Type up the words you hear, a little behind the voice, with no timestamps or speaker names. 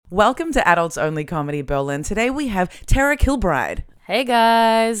Welcome to Adults Only Comedy Berlin. Today we have Tara Kilbride. Hey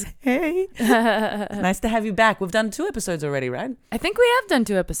guys. Hey. Nice to have you back. We've done 2 episodes already, right? I think we have done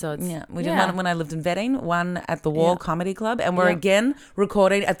 2 episodes. Yeah. We did one when I lived in Wedding, one at the Wall Comedy Club, and we're again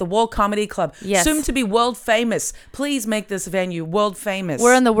recording at the Wall Comedy Club. Yes. Soon to be world famous. Please make this venue world famous.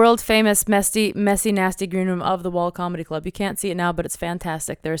 We're in the world famous messy, nasty green room of the Wall Comedy Club. You can't see it now, but it's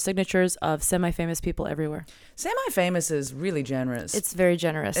fantastic. There are signatures of semi-famous people everywhere. Semi-famous is really generous. It's very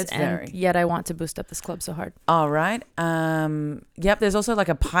generous. It's and very. Yet I want to boost up this club so hard. All right. Yep. There's also like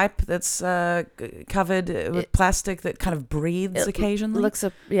a pipe that's covered with plastic that kind of breathes occasionally.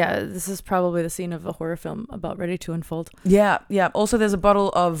 This is probably the scene of a horror film about ready to unfold. Yeah. Also, there's a bottle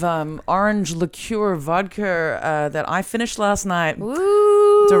of orange liqueur vodka that I finished last night.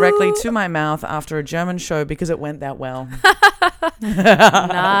 Ooh. Directly to my mouth after a German show because it went that well.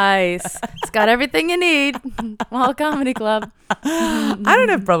 Nice. It's got everything you need. Wall Comedy Club. I don't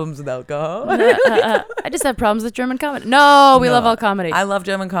have problems with alcohol. I just have problems with German comedy. No, we love all comedy. I love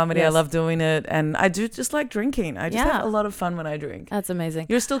German comedy. Yes. I love doing it. And I do just like drinking. I just have a lot of fun when I drink. That's amazing.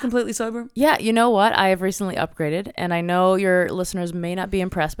 You're still completely sober? Yeah, you know what? I have recently upgraded, and I know your listeners may not be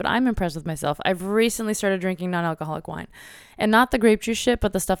impressed, but I'm impressed with myself. I've recently started drinking non-alcoholic wine. And not the grape juice shit,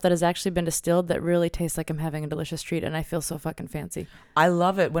 but the stuff that has actually been distilled that really tastes like I'm having a delicious treat, and I feel so fucking fancy. I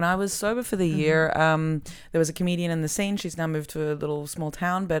love it. When I was sober for the year, there was a comedian in the scene. She's now moved to a little small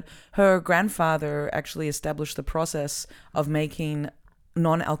town, but her grandfather actually established the process of making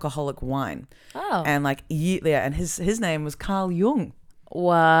non-alcoholic wine. Oh. And and his name was Carl Jung.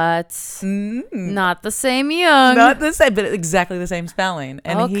 What? Not the same Jung. Not the same, but exactly the same spelling.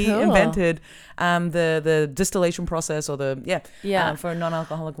 And he cool. invented the distillation process or for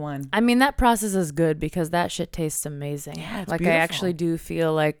non-alcoholic wine. I mean, that process is good because that shit tastes amazing. Yeah, it's like beautiful. I actually do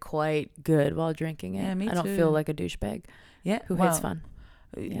feel like quite good while drinking it. Yeah, me I don't too. feel like a douchebag. Yeah, Who hates fun.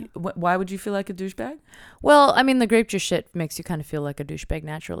 Yeah. Why would you feel like a douchebag? Well, I mean, the grape juice shit makes you kind of feel like a douchebag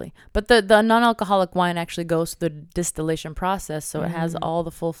naturally. But the non-alcoholic wine actually goes through the distillation process, so it has all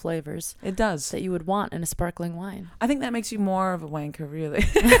the full flavors. It does. That you would want in a sparkling wine. I think that makes you more of a wanker, really.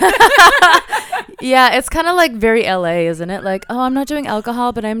 Yeah, it's kind of like very LA, isn't it? Like, oh, I'm not doing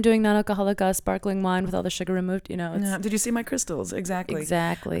alcohol, but I'm doing non-alcoholic sparkling wine with all the sugar removed. You know, it's Did you see my crystals? Exactly.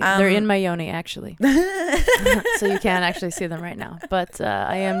 They're in my yoni, actually. So you can't actually see them right now. But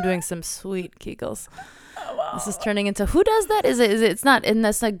I am doing some sweet Kegels. Oh, wow. This is turning into, who does that? It's not, and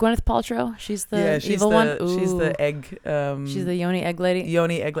that's like Gwyneth Paltrow. She's the evil one. Ooh. She's the egg. She's the yoni egg lady.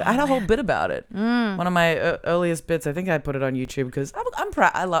 Yoni egg lady. I had a whole bit about it. One of my earliest bits. I think I put it on YouTube because I'm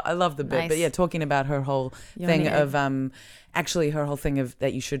proud. I love the bit. Nice. But yeah, talking about her whole thing of actually her whole thing of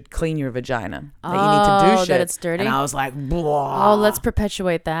that you should clean your vagina. That you need to do shit. That it's dirty. And I was like, blah. Oh, let's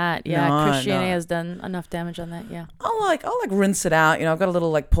perpetuate that. Yeah, No, Christianity no. has done enough damage on that. Yeah. I'll rinse it out. You know, I've got a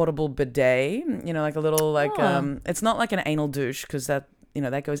little like portable bidet. You know, like a little like it's not like an anal douche because that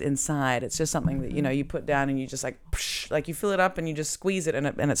that goes inside. It's just something that you put down and you just like you fill it up and you just squeeze it and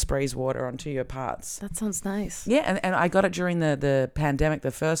it sprays water onto your parts. That sounds nice. Yeah, and I got it during the pandemic,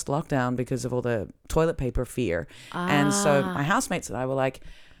 the first lockdown, because of all the toilet paper fear. And so my housemates and I were like,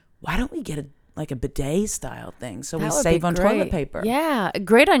 why don't we get a bidet style thing so we save on toilet paper? Yeah,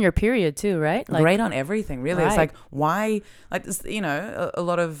 great on your period too, right? Like, great on everything, really. Right. It's like, why, like this, a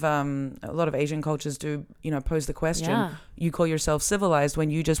lot of Asian cultures do pose the question, you call yourself civilized when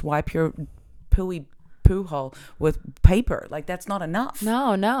you just wipe your poo hole with paper. Like, that's not enough.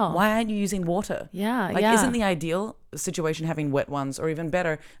 No. Why aren't you using water? Yeah, Isn't the ideal situation having wet ones, or even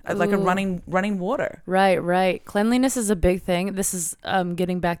better, like a running water? Right. Cleanliness is a big thing. This is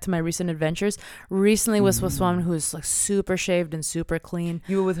getting back to my recent adventures. Recently was with someone who's like super shaved and super clean.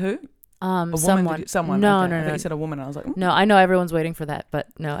 You were with who? Someone. No, okay. I thought you said a woman. I was like, ooh. No, I know everyone's waiting for that, but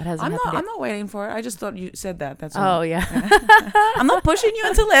no, it hasn't happened yet. I'm not waiting for it. I just thought you said that. That's all. all. Oh, yeah. I'm not pushing you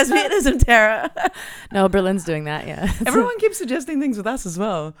into lesbianism, Tara. No, Berlin's doing that, yeah. Everyone keeps suggesting things with us as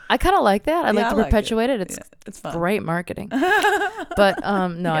well. I kind of like that. I like to perpetuate it. It's fun. Great marketing. But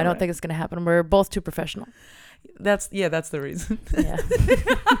no, I don't think it's going to happen. We're both too professional. That's the reason. Yeah.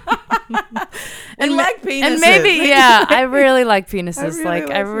 And like penises. And maybe, I really like penises.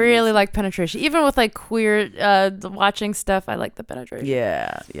 I really really like penetration. Even with like queer watching stuff, I like the penetration.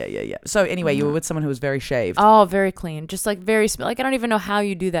 Yeah. So anyway, you were with someone who was very shaved. Oh, very clean. Just like very like, I don't even know how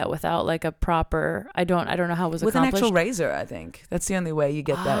you do that without like a proper, I don't know how it was with accomplished. With an actual razor, I think. That's the only way you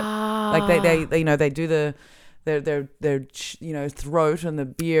get that. Like they do throat and the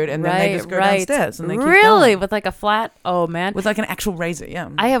beard, and then they just go downstairs and they keep really going. with like a flat. Oh man, With like an actual razor. Yeah,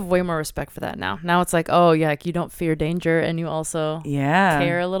 I have way more respect for that now. Now it's like, oh yeah, like you don't fear danger, and you also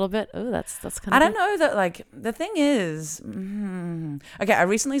care a little bit. Oh, that's kind of. I don't know that, like, the thing is, okay, I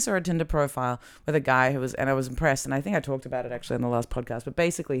recently saw a Tinder profile with a guy and I was impressed, and I think I talked about it actually in the last podcast, but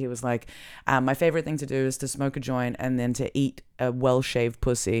basically he was like, my favorite thing to do is to smoke a joint and then to eat a well-shaved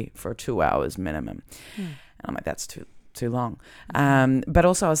pussy for 2 hours minimum. And I'm like, that's too long. But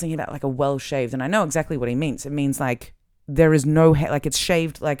also I was thinking about like a well-shaved, and I know exactly what he means. It means like there is no hair, like it's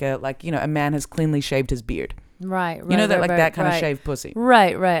shaved like a man has cleanly shaved his beard. Right. That kind of shaved pussy.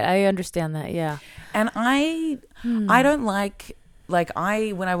 Right. I understand that. Yeah. And I don't like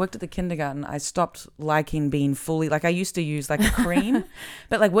when I worked at the kindergarten, I stopped liking being fully, like I used to use like a cream,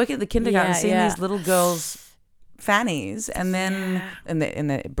 but like working at the kindergarten, seeing these little girls' fannies, and then in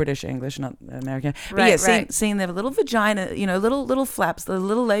the British English, not American, but seeing their little vagina, little flaps, the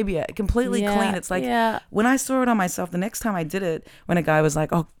little labia, completely clean. It's like when I saw it on myself, the next time I did it, when a guy was like,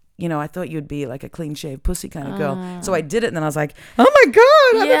 oh, I thought you'd be like a clean shaved pussy kind of girl. So I did it, and then I was like, oh my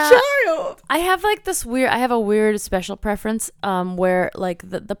God, I'm a child. I have like I have a weird special preference where like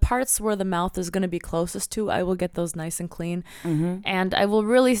the parts where the mouth is going to be closest to, I will get those nice and clean. And I will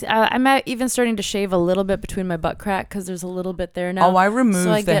really, I'm even starting to shave a little bit between my butt crack because there's a little bit there now. Oh, I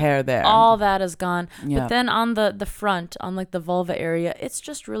removed the hair there. All that is gone. But then on the front, on like the vulva area, it's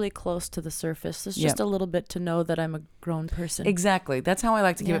just really close to the surface. There's just a little bit to know that I'm a grown person. Exactly. That's how I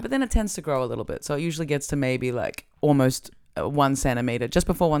like to keep it. But then it tends to grow a little bit. So it usually gets to maybe like almost 1 centimeter. Just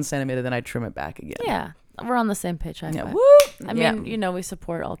before 1 centimeter, then I trim it back again. Yeah. We're on the same page. High five. Woo! I mean, we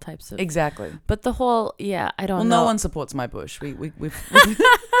support all types of. Exactly. But the whole, I don't know. Well, no one supports my bush. We we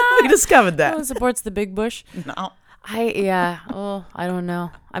discovered that. No one supports the big bush. No. I don't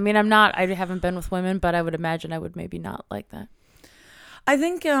know. I mean, I haven't been with women, but I would imagine I would maybe not like that. I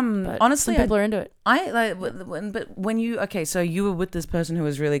think, honestly, some people are into it. But when so you were with this person who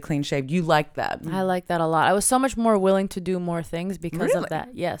was really clean shaved. You liked that. I like that a lot. I was so much more willing to do more things because of that.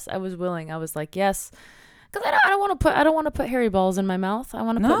 Yes, I was willing. I was like, yes. Because I don't want to put hairy balls in my mouth. I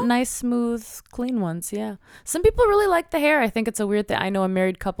want to put nice, smooth, clean ones. Yeah. Some people really like the hair. I think it's a weird thing. I know a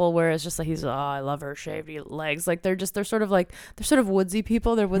married couple where it's just like I love her shaved legs. Like they're sort of woodsy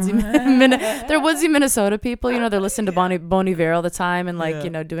people. They're woodsy they're woodsy Minnesota people. They're listening to Bon Iver all the time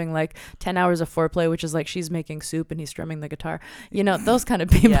and doing like 10 hours of foreplay, which is like she's making soup and he's strumming the guitar. Those kind of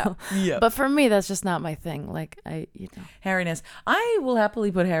people. Yeah. But for me, that's just not my thing. Like hairiness. I will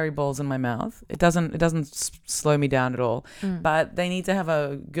happily put hairy balls in my mouth. It doesn't slow me down at all, but they need to have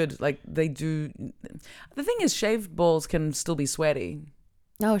a good, like they do. The thing is, shaved balls can still be sweaty.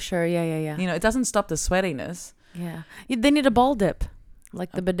 Oh sure, yeah. It doesn't stop the sweatiness. Yeah, they need a ball dip,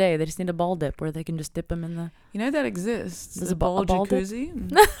 like the bidet. They just need a ball dip where they can just dip them in the. That exists. There's a ball jacuzzi.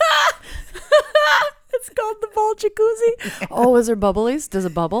 It's called the ball jacuzzi. Oh, is there bubblies? Does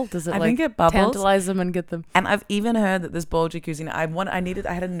it bubble? Does it think it bubbles. Tantalize them and get them? And I've even heard that this ball jacuzzi.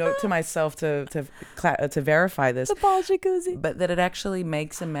 I had a note to myself to verify this. The ball jacuzzi. But that it actually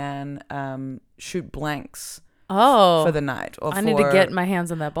makes a man shoot blanks. Oh, for the night. I need to get my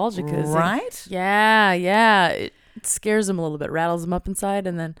hands on that ball jacuzzi. Right? Yeah. It scares them a little bit, rattles them up inside,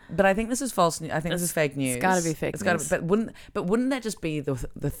 and then. But I think this is false news. I think this is fake news. It's got to be fake news. But wouldn't that just be the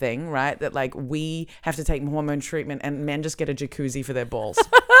thing, right? That like we have to take hormone treatment, and men just get a jacuzzi for their balls.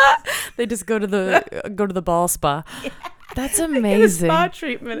 They just go to the ball spa. Yeah. That's amazing. Get a spa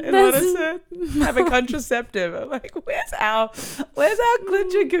treatment in order to have a contraceptive. I'm like, where's our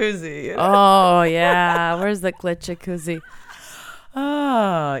clit jacuzzi? Oh yeah, where's the clit jacuzzi?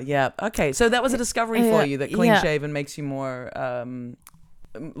 Oh, yeah. Okay, so that was a discovery for you, that clean shaven makes you more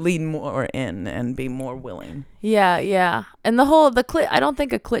lean more in and be more willing. Yeah. And the clit, I don't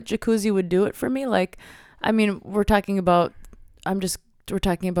think a clit jacuzzi would do it for me. Like, I mean, we're talking about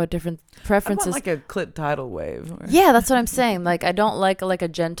different preferences. I want like a clit tidal wave. Yeah, that's what I'm saying. Like, I don't like a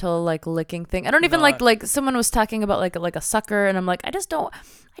gentle like licking thing. I don't even like someone was talking about like a sucker, and I'm like, I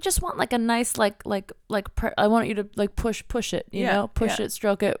just want like a nice I want you to like push it, push it,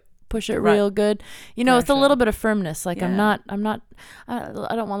 stroke it, push it real good. It's a little bit of firmness. Like I don't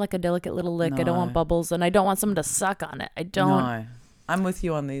want like a delicate little lick. I don't want bubbles, and I don't want someone to suck on it. I don't. No. I'm with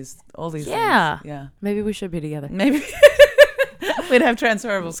you on all these things. Yeah. Maybe we should be together. Maybe. We'd have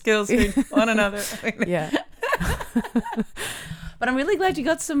transferable skills with one another. Yeah. But I'm really glad you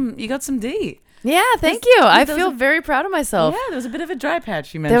got some D. Yeah, thank you. I feel very proud of myself. Yeah, there was a bit of a dry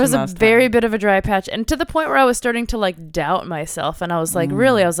patch you mentioned. There was a very bit of a dry patch, and to the point where I was starting to like doubt myself, and I was like,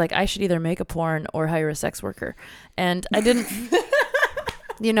 really, I was like, I should either make a porn or hire a sex worker, and I didn't.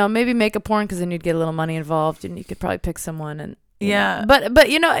 you know, maybe make a porn because then you'd get a little money involved and you could probably pick someone and Yeah. But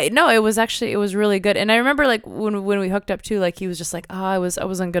you know, no, it was really good. And I remember like when we hooked up too, like he was just like, I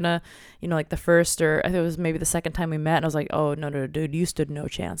wasn't gonna, you know, like the first or I think it was maybe the second time we met, and I was like, oh no, dude, you stood no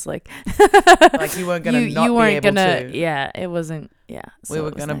chance. Like like you weren't gonna you weren't be able gonna to. Yeah, it wasn't. Yeah, so We were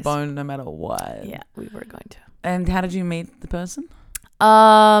it was gonna nice. bone no matter what. Yeah, we were going to. And how did you meet the person?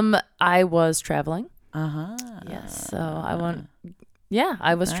 I was traveling. Yes, so I went. Yeah,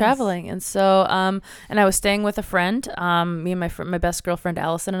 I was Nice. traveling, and so and I was staying with a friend. Me and my best girlfriend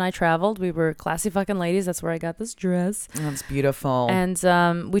Allison and I traveled. We were classy fucking ladies. That's where I got this dress. That's beautiful. And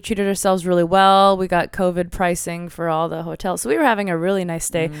we treated ourselves really well. We got COVID pricing for all the hotels, so we were having a really nice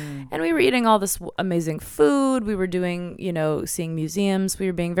day. And we were eating all this amazing food. We were doing, you know, seeing museums. We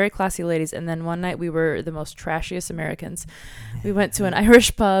were being very classy ladies. And then one night we were the most trashiest Americans. We went to an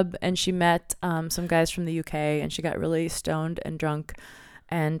Irish pub, and she met some guys from the UK, and she got really stoned and drunk.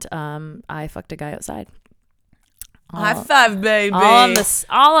 And I fucked a guy outside. High five, baby.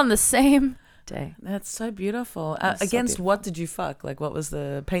 All on the same day. That's so beautiful. That's so Against beautiful. what did you fuck? Like, what was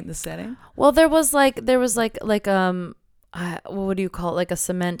the paint the setting? Well, there was what do you call it? Like a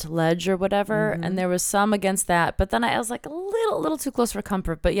cement ledge or whatever. Mm-hmm. And there was some against that. But then I was like a little too close for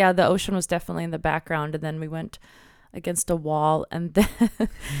comfort. But yeah, the ocean was definitely in the background. And then we went against a wall, and then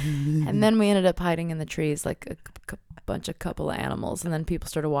we ended up hiding in the trees like a couple of animals, and then people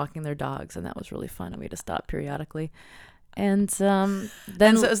started walking their dogs, and that was really fun, and we had to stop periodically. And then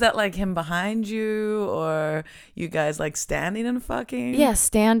And so is that like him behind you, or you guys like standing and fucking? yeah,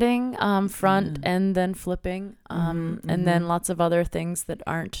 standing front and then flipping and then lots of other things that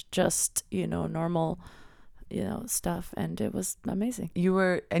aren't just, you know, normal, you know, stuff, and it was amazing.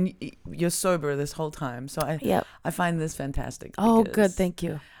 You're sober this whole time, so I find this fantastic. Oh, because good, thank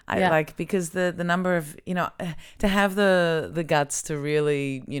you. I like, because the number of, you know, to have the guts to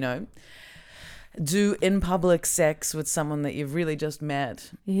really, you know, do in public sex with someone that you've really just met,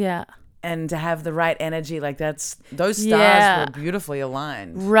 Yeah. and to have the right energy, like those stars Yeah. were beautifully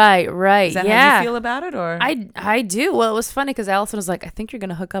aligned. Right. Is that yeah. how you feel about it, or? I do. Well, it was funny because Allison was like, I think you're going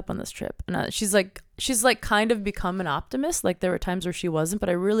to hook up on this trip. And she's like kind of become an optimist. Like there were times where she wasn't, but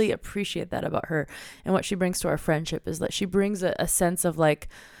I really appreciate that about her. And what she brings to our friendship is that she brings a sense of like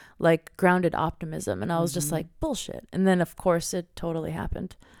grounded optimism. And I was just like, bullshit. And then of course it totally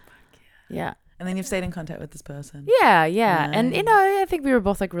happened. Yeah. And then you've stayed in contact with this person. Yeah. And you know, I think we were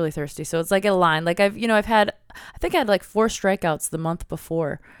both like really thirsty, so it's like a line. Like I had like 4 strikeouts the month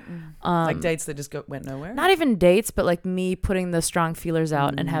before. Like dates that just went nowhere. Not even dates, but like me putting the strong feelers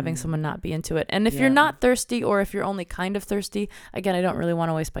out and having someone not be into it. And if you're not thirsty, or if you're only kind of thirsty, again, I don't really want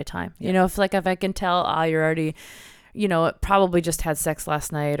to waste my time. You know, if I can tell, you're already, you know, probably just had sex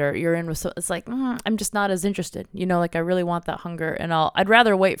last night, or you're in with, so it's like, I'm just not as interested, you know, like I really want that hunger, and I'd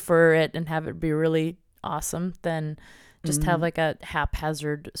rather wait for it and have it be really awesome than just have like a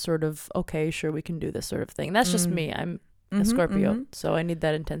haphazard sort of, okay, sure, we can do this sort of thing. That's just me. I'm a Scorpio, so I need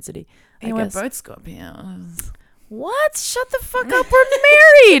that intensity. I we're guess. both Scorpios. What? Shut the fuck up. We're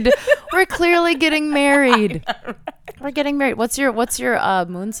married. We're clearly getting married. We're getting married. What's your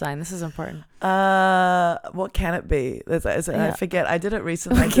moon sign? This is important. What can it be? I forget. I did it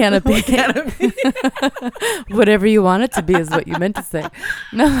recently. What can it be? What can it be? Whatever you want it to be is what you meant to say.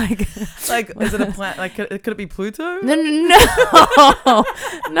 No, like is it a planet? Like, could it be Pluto? no,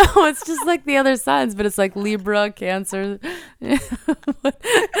 it's just like the other signs, but it's like Libra, Cancer.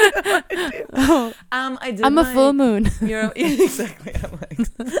 I'm a full moon. Exactly. I'm like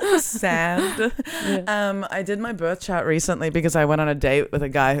sand. Yeah. I did my birth chart recently because I went on a date with a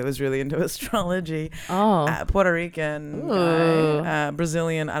guy who was really into astrology. Oh. Puerto Rican guy,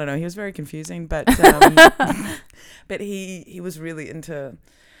 Brazilian. I don't know. He was very confusing, but but he was really into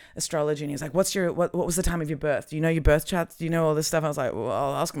astrology, and he was like, what was the time of your birth? Do you know your birth chart? Do you know all this stuff? I was like, well,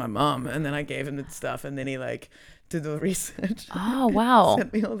 I'll ask my mom. And then I gave him the stuff, and then he like did the research. Oh, wow.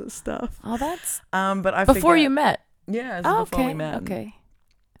 Sent me all this stuff. Oh, that's but I before forget. you met. Yeah, it was before we met. Okay.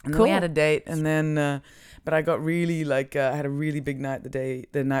 And then Cool. we had a date, and then but I got really like I had a really big night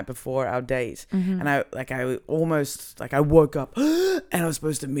the night before our date, and I almost I woke up and I was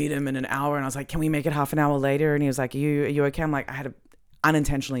supposed to meet him in an hour, and I was like, can we make it half an hour later? And he was like, are you okay? I'm like, I had a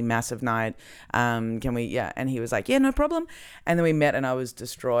unintentionally massive night, can we? Yeah. And he was like, yeah, no problem. And then we met, and I was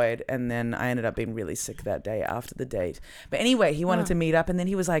destroyed, and then I ended up being really sick that day after the date. But anyway, he wanted to meet up, and then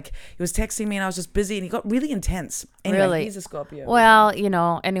he was texting me, and I was just busy, and he got really intense. Anyway, Really? he's a Scorpio. Well, you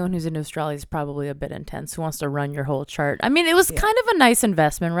know, anyone who's into astrology is probably a bit intense. Who wants to run your whole chart? I mean, it was kind of a nice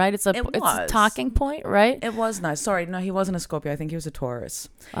investment, right? It's a talking point, right? It was nice. Sorry, no, he wasn't a Scorpio. I think he was a Taurus.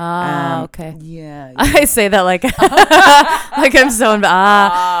 Oh, okay. Yeah. I say that like I'm so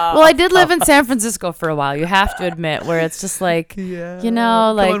Well, I did live in San Francisco for a while. You have to admit, where it's just like, Yeah. you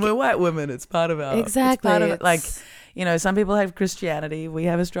know, like Come on, we're white women. It's part of our. exactly. It's part of it. Like, It's- you know, some people have Christianity. We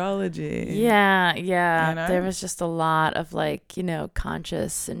have astrology. yeah. You know? There was just a lot of like, you know,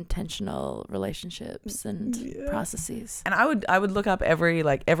 conscious, intentional relationships and Yeah. processes. And I would look up every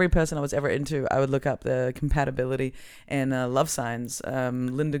person I was ever into. I would look up the compatibility and love signs.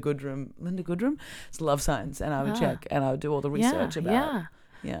 Linda Goodrum, it's love signs, and I would check and I would do all the research about. Yeah.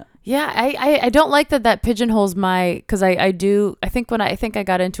 Yeah. Yeah, I don't like that pigeonholes my, because I think I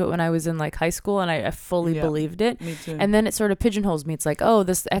got into it when I was in like high school, and I fully Yeah. believed it. Me too. And then it sort of pigeonholes me. It's like, oh,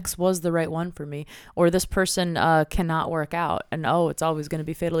 this ex was the right one for me, or this person cannot work out, and oh, it's always going to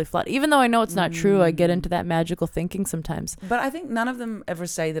be fatally flawed. Even though I know it's not true, I get into that magical thinking sometimes. But I think none of them ever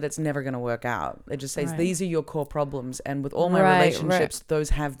say that it's never going to work out. It just says Right. these are your core problems, and with all my Right, relationships, those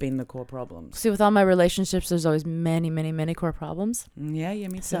have been the core problems. See, with all my relationships, there's always many, many, many core problems. Yeah,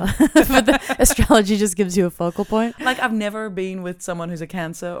 me too. So, but the astrology just gives you a focal point. Like, I've never been with someone who's a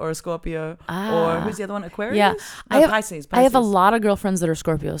Cancer or a Scorpio, Ah. or who's the other one? Aquarius? Yeah. No, Pisces. I have a lot of girlfriends that are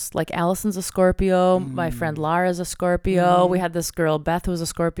Scorpios. Like Allison's a Scorpio. My friend Lara's a Scorpio. We had this girl, Beth, who was a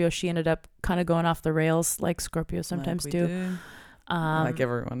Scorpio. She ended up kind of going off the rails like Scorpio sometimes Like we too. do. Like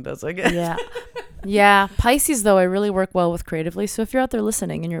everyone does, I guess. Yeah. Yeah. Pisces, though, I really work well with creatively. So if you're out there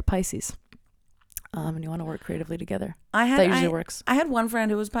listening and you're a Pisces, and you want to work creatively together, that usually works. I had one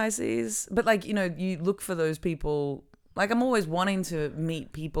friend who was Pisces, but like, you know, you look for those people. Like, I'm always wanting to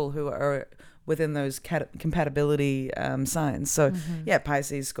meet people who are within those compatibility signs. So yeah,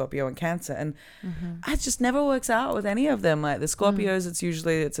 Pisces, Scorpio, and Cancer, and it just never works out with any of them. Like the Scorpios,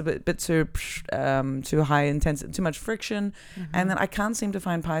 it's a bit too high intensity, too much friction, and then I can't seem to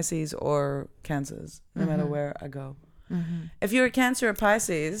find Pisces or Cancers no matter where I go. If you're a Cancer or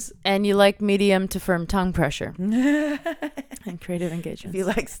Pisces, and you like medium to firm tongue pressure and creative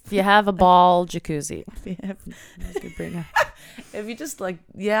engagements, if you have a ball jacuzzi. Good bringer. If you just like,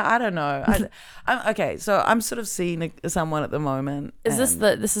 yeah, I don't know. I'm okay. So I'm sort of seeing someone at the moment. Is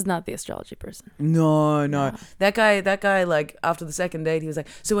this is not the astrology person? No. That guy, like after the second date, he was like,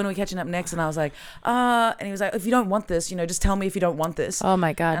 so when are we catching up next? And I was like, and he was like, if you don't want this, you know, just tell me if you don't want this. Oh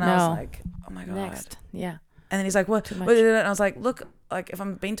my God, and no. I was like, oh my God. Next. Yeah. And then he's like, what? much. And I was like, look, like if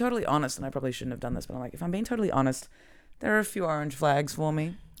I'm being totally honest, and I probably shouldn't have done this, but I'm like, if I'm being totally honest, there are a few orange flags for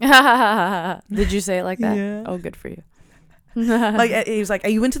me. Did you say it like that? Yeah. Oh, good for you. Like he was like, are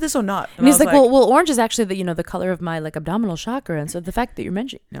you into this or not? And he's I was like, well, orange is actually the color of my like abdominal chakra, and so the fact that you're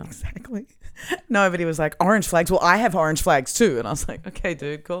mentioning, no, exactly. No, but he was like, orange flags. Well, I have orange flags too. And I was like, okay,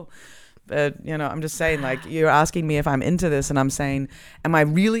 dude, cool. But, you know, I'm just saying, like, you're asking me if I'm into this, and I'm saying, am I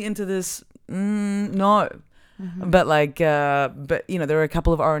really into this? No. But like, but you know, there are a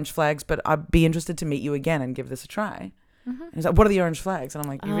couple of orange flags, but I'd be interested to meet you again and give this a try. And he's like, what are the orange flags? And I'm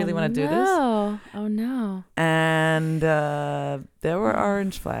like, you really want to do this? Oh no. And there were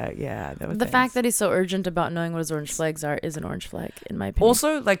orange flags. Yeah, there were The things. fact that he's so urgent about knowing what his orange flags are is an orange flag, in my opinion.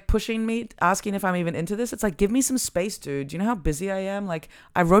 Also, like pushing me, asking if I'm even into this. It's like, give me some space, dude. Do you know how busy I am? Like,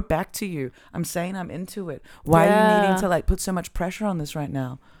 I wrote back to you. I'm saying I'm into it. Why are you needing to like put so much pressure on this right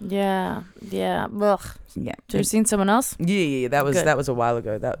now? Yeah. Ugh. Yeah. Have you seen someone else? Yeah. That Good. was a while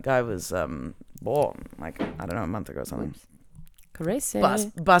ago. That guy was born like, I don't know, a month ago or something. Crazy.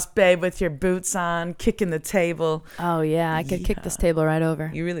 Bust babe with your boots on, kicking the table. Oh yeah, I could kick this table right over.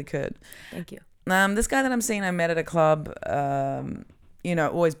 You really could. Thank you. This guy that I'm seeing, I met at a club. You know,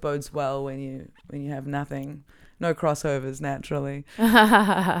 always bodes well when you have nothing, no crossovers naturally.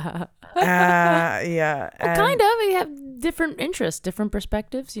 Yeah. Well, kind of. We have different interests, different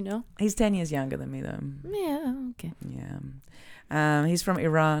perspectives, you know. He's 10 years younger than me, though. Yeah. Okay. Yeah. He's from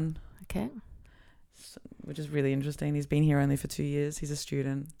Iran, Okay. which is really interesting. He's been here only for 2 years. He's a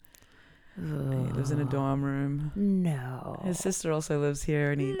student. He lives in a dorm room. No. His sister also lives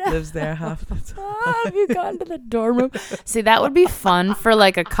here, and he lives there half the time. Have you gone to the dorm room? See, that would be fun for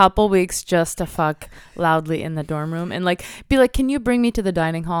like a couple weeks just to fuck loudly in the dorm room and like be like, can you bring me to the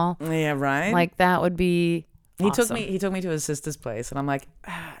dining hall? Yeah, right. Like that would be awesome. He took me to his sister's place, and I'm like,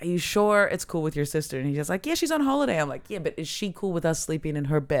 are you sure it's cool with your sister? And he's just like, yeah, she's on holiday. I'm like, yeah, but is she cool with us sleeping in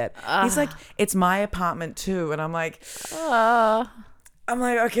her bed? He's like, it's my apartment too. And I'm like,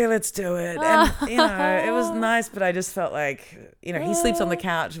 okay, let's do it. And you know, it was nice, but I just felt like, you know, he sleeps on the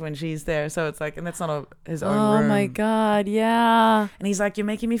couch when she's there, so it's like, and that's not his own room. Oh my God, yeah. And he's like, you're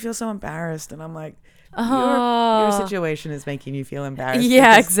making me feel so embarrassed, and I'm like, your situation is making you feel embarrassed.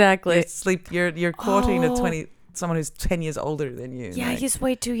 Yeah, because exactly. You're courting a someone who's 10 years older than you. Yeah, like, he's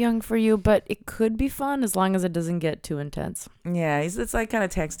way too young for you, but it could be fun as long as it doesn't get too intense. yeah, it's like kind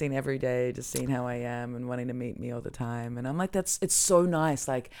of texting every day, just seeing how I am and wanting to meet me all the time. And I'm like, it's so nice.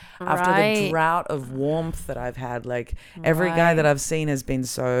 Like after the drought of warmth that I've had, like every guy that I've seen has been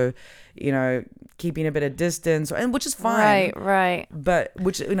so, keeping a bit of distance, and which is fine. Right. But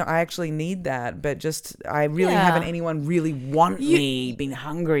which, I actually need that. But just, I really haven't anyone really want me, been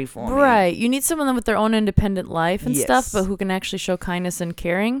hungry for me. Right. You need someone with their own independent life and Yes. stuff, but who can actually show kindness and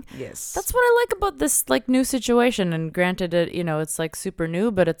caring. Yes. That's what I like about this like new situation. And granted, it's like super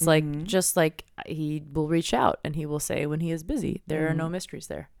new, but it's like just like he will reach out and he will say when he is busy. There are no mysteries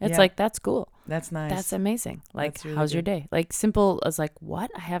there. It's like, that's cool. That's nice. That's amazing. Like, That's really how's your good. day? Like simple as like,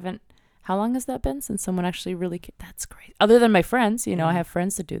 what? How long has that been since someone actually really that's great. Other than my friends, I have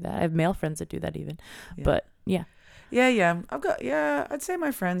friends that do that. I have male friends that do that even. Yeah. But yeah. Yeah. I'd say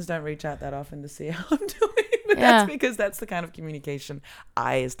my friends don't reach out that often to see how I'm doing. But that's because that's the kind of communication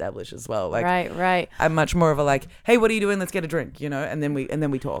I establish as well. Like, right. I'm much more of a like, hey, what are you doing? Let's get a drink, and then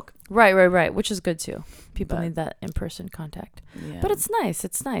we talk. Right. Which is good too. People need that in-person contact. Yeah. But it's nice.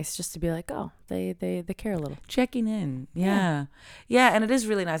 It's nice just to be like, oh, they care a little. Checking in. Yeah, and it is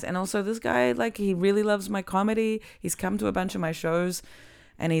really nice. And also this guy, like, he really loves my comedy. He's come to a bunch of my shows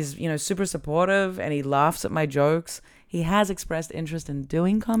and he's, super supportive and he laughs at my jokes. He has expressed interest in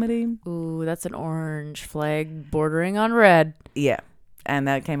doing comedy. Ooh, that's an orange flag bordering on red. Yeah. And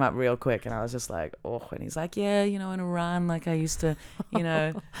that came up real quick and I was just like, oh, and he's like, yeah, in Iran, like I used to,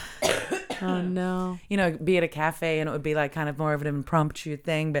 Oh no. Be at a cafe and it would be like kind of more of an impromptu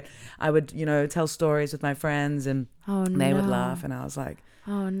thing, but I would, tell stories with my friends and they would laugh and I was like,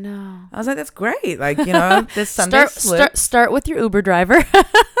 oh no. I was like, that's great. Like, this Sunday start with your Uber driver.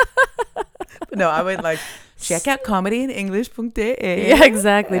 No, I went like, check out comedyinenglish.de. Yeah,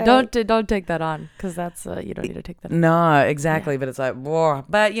 exactly. Don't take that on because that's you don't need to take that on. No, exactly. Yeah. But it's like, whoa.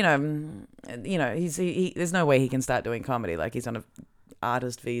 But there's no way he can start doing comedy. Like he's on a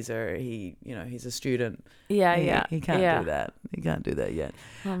artist visa. He's a student. Yeah. He can't do that. He can't do that yet.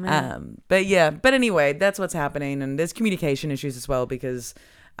 Oh, man. But anyway, that's what's happening, and there's communication issues as well because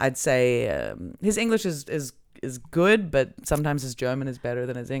I'd say his English is good, but sometimes his German is better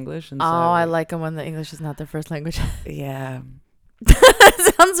than his English. And so, I like him when the English is not their first language. Yeah.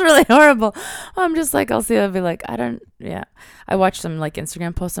 It sounds really horrible. I'm just like, I'll be like, I watch some like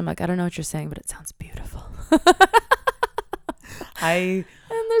Instagram posts. I'm like, I don't know what you're saying, but it sounds beautiful.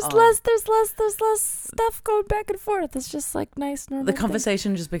 There's less stuff going back and forth. It's just like nice normal. The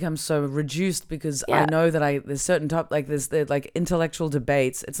conversation just becomes so reduced because Yeah. I know that there's certain there's the like intellectual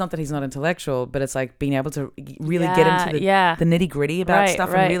debates. It's not that he's not intellectual, but it's like being able to really get into the nitty gritty about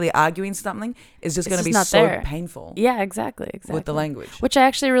stuff and really arguing something is just going to be not so there. painful. Yeah, exactly. With the language, which I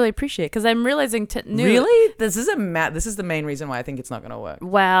actually really appreciate because I'm realizing really this is the main reason why I think it's not going to work.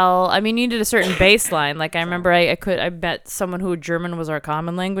 Well, I mean, you needed a certain baseline. Like I remember I met someone who German was our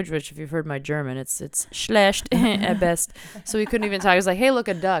common language, which if you've heard my German, it's schlecht at best. So we couldn't even talk. I was like, hey, look,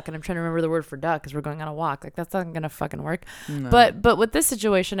 a duck. And I'm trying to remember the word for duck because we're going on a walk. Like that's not going to fucking work. No. But with this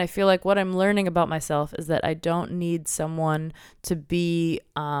situation, I feel like what I'm learning about myself is that I don't need someone to be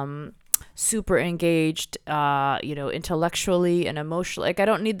super engaged, intellectually and emotionally. Like I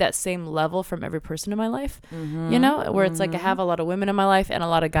don't need that same level from every person in my life, where it's like I have a lot of women in my life and a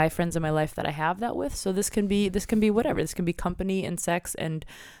lot of guy friends in my life that I have that with. So this can be whatever. This can be company and sex and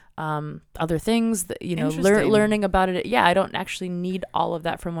other things that, learning about it. Yeah, I don't actually need all of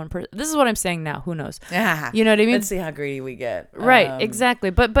that from one person. This is what I'm saying now. Who knows? You know what I mean? Let's see how greedy we get. Right,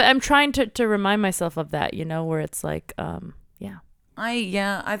 exactly. But I'm trying to remind myself of that, where it's like,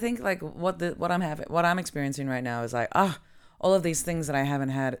 I think like what I'm experiencing right now is like, all of these things that I haven't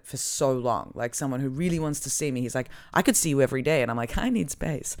had for so long. Like someone who really wants to see me. He's like, I could see you every day. And I'm like, I need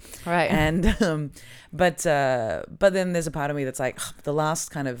space. Right. And, but then there's a part of me that's like, the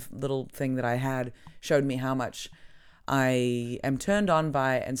last kind of little thing that I had showed me how much I am turned on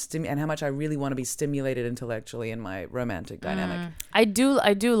by and how much I really want to be stimulated intellectually in my romantic dynamic. I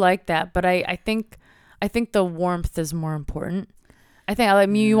do like that, but I think the warmth is more important. I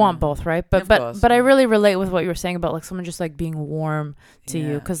mean, you want both, right? But I really relate with what you were saying about like someone just like being warm to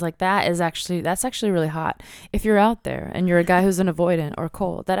you, because like that's actually really hot. If you're out there and you're a guy who's an avoidant or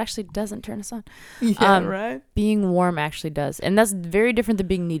cold, that actually doesn't turn us on. Right. Being warm actually does, and that's very different than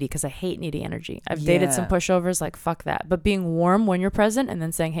being needy, because I hate needy energy. I've dated some pushovers, like fuck that. But being warm when you're present, and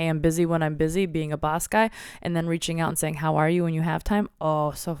then saying, hey, I'm busy when I'm busy, being a boss guy, and then reaching out and saying, how are you when you have time?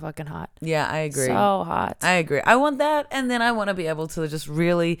 Oh, so fucking hot. Yeah, I agree. So hot. I agree. I want that, and then I want to be able to just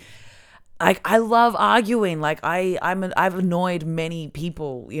really like I love arguing. Like I've annoyed many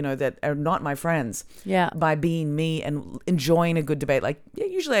people, that are not my friends. Yeah. By being me and enjoying a good debate. Like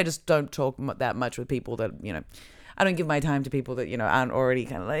usually I just don't talk that much with people that I don't give my time to people that aren't already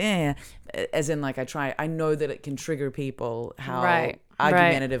kind of like as in like I know that it can trigger people how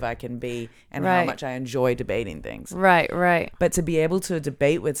argumentative I can be and how much I enjoy debating things. Right. But to be able to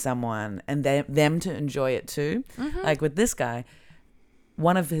debate with someone and them to enjoy it too, like with this guy.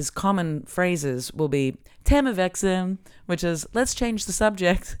 One of his common phrases will be "Termavexin," which is "let's change the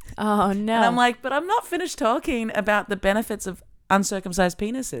subject." Oh no! And I'm like, but I'm not finished talking about the benefits of uncircumcised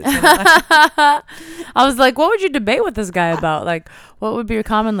penises. I was like, what would you debate with this guy about? Like, what would be your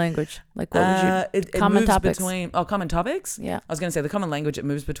common language? Like, what would you common topics? Common topics? Yeah. I was going to say the common language. It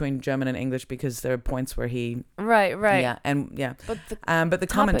moves between German and English because there are points where he. Right. Yeah, and yeah. But the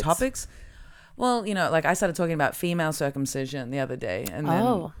common topics. Well, like I started talking about female circumcision the other day, and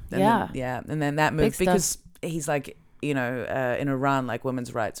then that moved because he's like, in Iran, like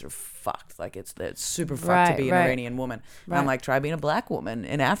women's rights are fucked. Like it's super fucked to be an Iranian woman. And I'm like, try being a black woman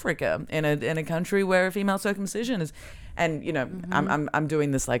in Africa, in a country where female circumcision is, and I'm doing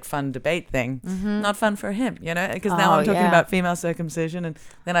this like fun debate thing, not fun for him, because now I'm talking about female circumcision, and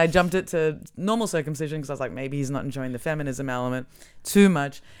then I jumped it to normal circumcision because I was like, maybe he's not enjoying the feminism element too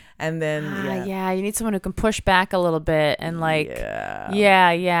much. And then you need someone who can push back a little bit and like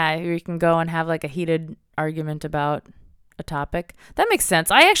you can go and have like a heated argument about a topic. That makes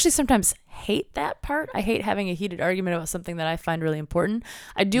sense. I actually sometimes hate that part. I hate having a heated argument about something that I find really important.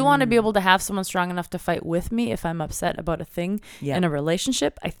 I do want to be able to have someone strong enough to fight with me if I'm upset about a thing in a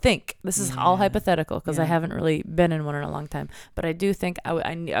relationship. I think this is all hypothetical because I haven't really been in one in a long time, but I do think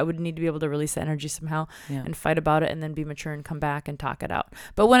I would need to be able to release the energy somehow and fight about it and then be mature and come back and talk it out.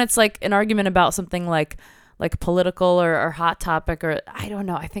 But when it's like an argument about something like political or hot topic, or I don't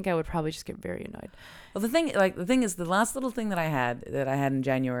know, I think I would probably just get very annoyed. Well, the thing is, the last little thing that I had in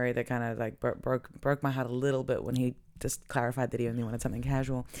January that kind of like broke my heart a little bit when he just clarified that he only wanted something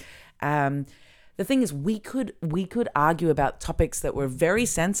casual. The thing is, we could argue about topics that were very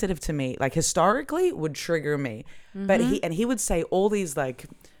sensitive to me, like historically would trigger me, but he would say all these like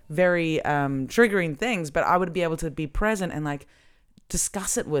very triggering things, but I would be able to be present and like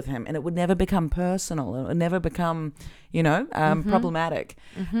discuss it with him, and it would never become personal. It would never become, problematic.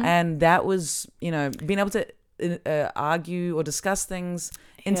 And that was, being able to argue or discuss things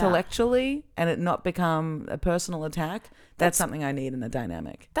intellectually and it not become a personal attack. That's something I need in a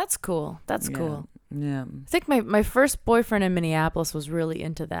dynamic. That's cool. That's cool. Yeah. I think my first boyfriend in Minneapolis was really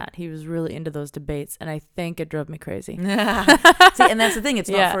into that. He was really into those debates, and I think it drove me crazy. See, and that's the thing. It's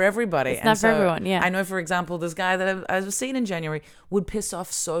not for everybody. It's not for everyone, yeah. I know, for example, this guy that I was seeing in January would piss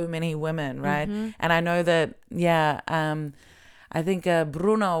off so many women, right? And I know that, I think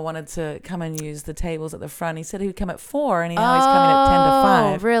Bruno wanted to come and use the tables at the front. He said he would come at 4, and now he's coming at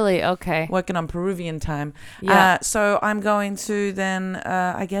 10 to 5. Really? Okay. Working on Peruvian time. Yeah. So I'm going to then,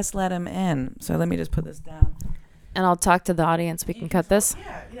 I guess, let him in. So let me just put this down. And I'll talk to the audience. We can cut this.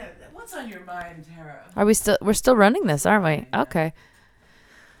 Yeah. What's on your mind, Tara? We're still running this, aren't we? Okay.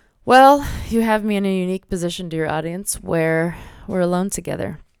 Well, you have me in a unique position, dear audience, where we're alone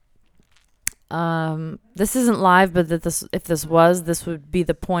together. This isn't live, but if this was, this would be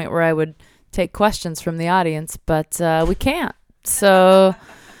the point where I would take questions from the audience, but we can't. So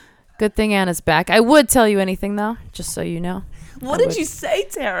good thing Anna's back. I would tell you anything though, just so you know. What did you say,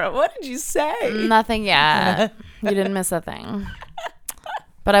 Tara? What did you say? Nothing yet. You didn't miss a thing.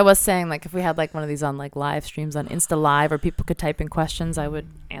 But I was saying, like, if we had like one of these on like live streams on Insta Live, or people could type in questions, I would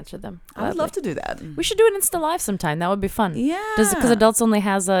answer them. I would love to do that. We should do an Insta Live sometime. That would be fun. Yeah. Because Adults Only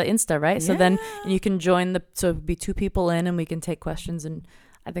has Insta, right? So then you can join so it would be 2 people in, and we can take questions, and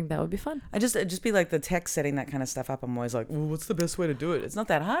I think that would be fun. It'd just be like the tech setting that kind of stuff up. I'm always like, well, what's the best way to do it? It's not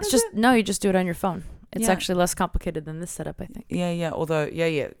that hard. No, you just do it on your phone. It's actually less complicated than this setup, I think. Yeah. Although,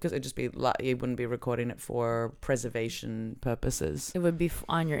 because it'd just be you wouldn't be recording it for preservation purposes. It would be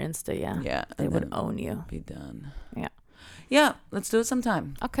on your Insta, yeah. Yeah. They would own you. Be done. Yeah. Yeah. Let's do it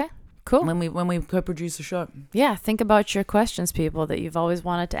sometime. Okay. Cool. When we co-produce a show. Yeah. Think about your questions, people, that you've always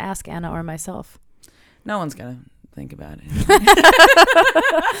wanted to ask Anna or myself. No one's gonna think about it.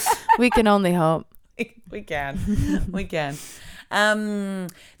 We can only hope. We can.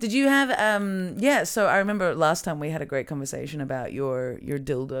 Did you have so I remember last time we had a great conversation about your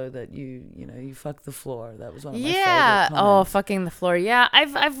dildo that you fucked the floor. That was one of my favorite comments. Oh, fucking the floor. Yeah,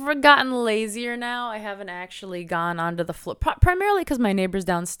 I've gotten lazier now. I haven't actually gone onto the floor, primarily because my neighbors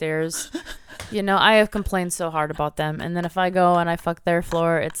downstairs You know, I have complained so hard about them. And then if I go and I fuck their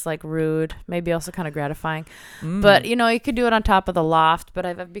floor, it's like rude, maybe also kind of gratifying. But, you know, you could do it on top of the loft, but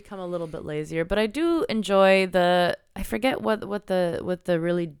I've become a little bit lazier. But I do enjoy I forget what the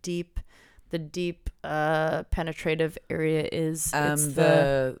really deep, penetrative area is.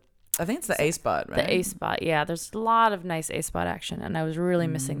 It's I think it's the A spot, right? The A spot, yeah. There's a lot of nice A spot action, and I was really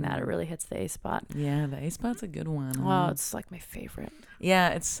missing that. It really hits the A spot. Yeah, the A spot's a good one. Oh, it's like my favorite.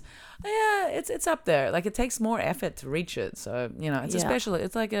 Yeah, it's up there. Like it takes more effort to reach it, so you know it's especially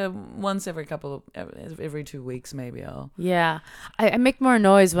it's like a once every 2 weeks maybe. I make more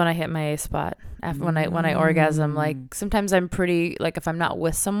noise when I hit my A spot after when I orgasm. Like sometimes I'm pretty like if I'm not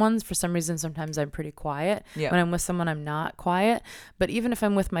with someone for some reason sometimes I'm pretty quiet. When I'm with someone I'm not quiet. But even if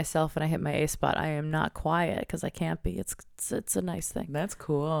I'm with myself and I hit my A spot, I am not quiet because I can't be. It's a nice thing. That's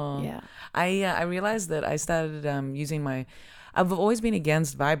cool. Yeah. I realized that I started using my. I've always been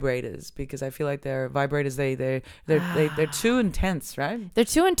against vibrators because I feel like they're vibrators. They're too intense, right? They're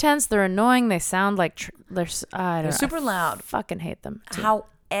too intense. They're annoying. They sound like they're super loud. Fucking hate them. Too.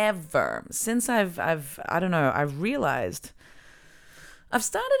 However, since I've realized I've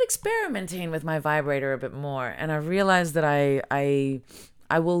started experimenting with my vibrator a bit more, and I realized that I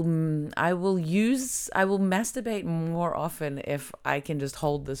will masturbate more often if I can just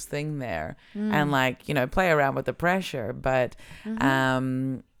hold this thing there and like, you know, play around with the pressure. But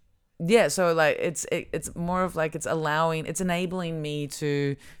so like it's more of like it's enabling me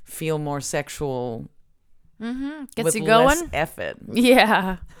to feel more sexual. Gets with you going. Less effort.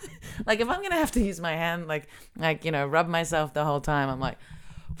 Yeah. Like if I'm gonna have to use my hand, like you know, rub myself the whole time, I'm like,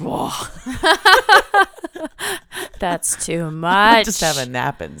 whoa. That's too much. Just have a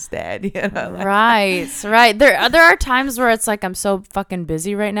nap instead, you know. Like. Right. There are times where it's like I'm so fucking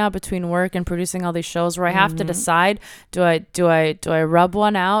busy right now between work and producing all these shows where I have to decide: do I rub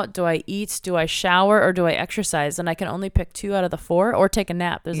one out? Do I eat? Do I shower? Or do I exercise? And I can only pick 2 out of the 4, or take a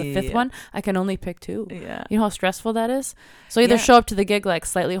nap. There's a 5th one. I can only pick 2. Yeah. You know how stressful that is. So either show up to the gig like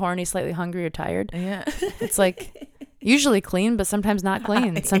slightly horny, slightly hungry, or tired. Yeah. It's like. Usually clean, but sometimes not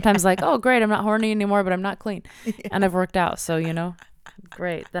clean. Sometimes like, oh, great, I'm not horny anymore, but I'm not clean. And I've worked out, so, you know,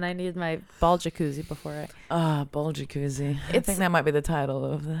 great. Then I need my ball jacuzzi before I... ball jacuzzi. I think that might be the title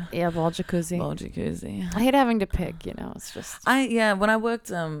of the... Yeah, ball jacuzzi. Ball jacuzzi. I hate having to pick, you know, it's just... When I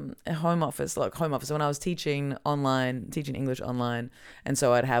worked at home office, when I was teaching English online, and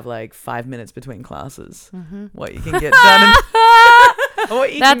so I'd have like 5 minutes between classes. What you can get done.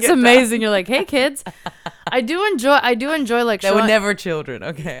 That's amazing. You're like, hey kids, I do enjoy like they were never children.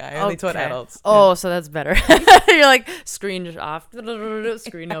 Okay, I only taught adults. Oh, so that's better. You're like screen off,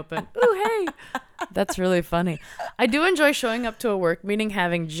 screen open. Ooh, hey, that's really funny. I do enjoy showing up to a work meeting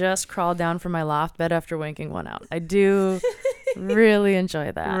having just crawled down from my loft bed after wanking one out. I do really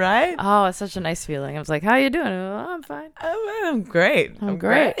enjoy that. Right? Oh, it's such a nice feeling. I was like, how you doing? Oh, I'm fine. I'm great. I'm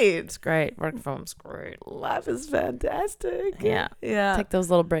great. It's great. Work from home's great. Life is fantastic. Yeah. Take those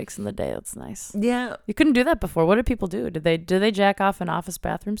little breaks in the day. That's nice. Yeah. You couldn't do that before. What did people do? Did they jack off in office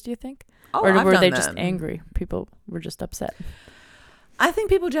bathrooms, do you think? Oh, or were they that. just angry? People were just upset. I think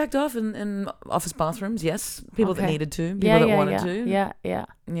people jacked off in office bathrooms. Yes, people that needed to, people that wanted to. Yeah.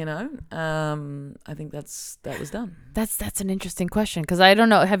 You know, I think that was done. That's an interesting question because I don't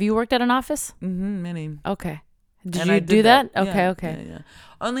know. Have you worked at an office? Many. Okay. Did you do that? Okay. Yeah.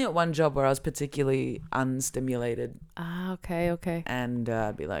 Only at one job where I was particularly unstimulated. Okay. And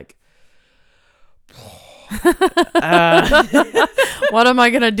I'd be like, what am I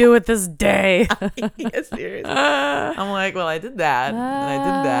gonna do with this day? Yeah, seriously. I'm like, well, I did that, and I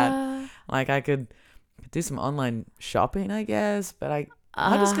did that. Like, I could do some online shopping, I guess, but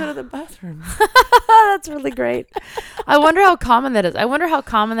I'll just go to the bathroom. That's really great. I wonder how common that is. I wonder how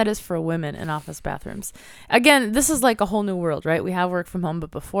common that is for women in office bathrooms. Again, this is like a whole new world, right? We have work from home,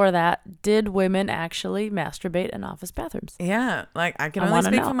 but before that, did women actually masturbate in office bathrooms? Yeah, like I can only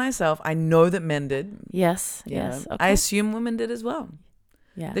speak for myself. I know that men did. Yes. Okay. I assume women did as well.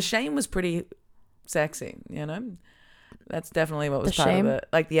 Yeah. The shame was pretty sexy, you know? That's definitely what was part of it.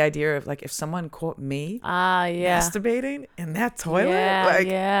 Like the idea of like if someone caught me masturbating in that toilet,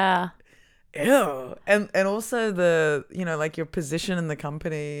 ew. And also the, you know, like your position in the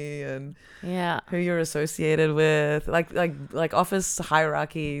company and who you're associated with, like office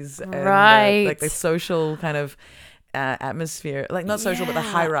hierarchies and like the social kind of atmosphere, like not social but the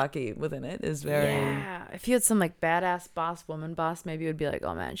hierarchy within it is very if you had some like badass woman boss, maybe it would be like,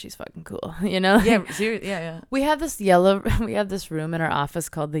 oh man, she's fucking cool, you know? We have this room in our office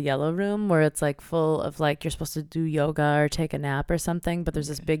called the yellow room where it's like full of like you're supposed to do yoga or take a nap or something, but there's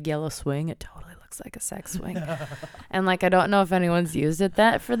this big yellow swing. It totally looks looks like a sex swing. And like I don't know if anyone's used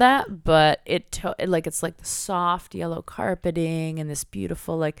it for that, but it's like the soft yellow carpeting and this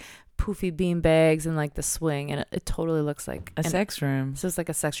beautiful like poofy bean bags and like the swing, and it totally looks like a sex room. So it's like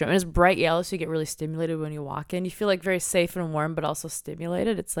a sex room, and it's bright yellow, so you get really stimulated when you walk in. You feel like very safe and warm, but also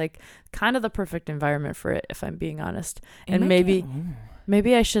stimulated. It's like kind of the perfect environment for it, if I'm being honest. And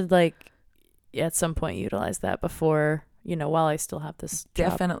maybe I should like at some point utilize that before, while I still have this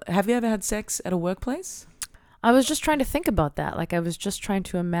job. Definitely. Have you ever had sex at a workplace? I was just trying to think about that. Like I was just trying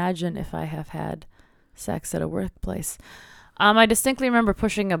to imagine if I have had sex at a workplace. I distinctly remember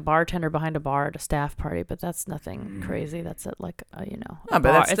pushing a bartender behind a bar at a staff party, but that's nothing crazy. That's at like a but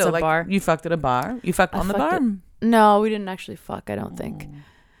bar. that's still it's a like bar. You fucked at a bar. You fucked on the bar. No, we didn't actually fuck. I don't think.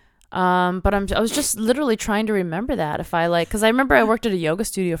 But I was just literally trying to remember that if I because I remember I worked at a yoga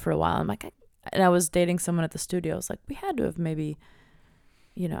studio for a while. I'm like, and I was dating someone at the studio. I was like, we had to have maybe,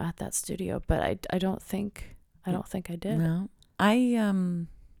 at that studio, but I don't think I did. No, I've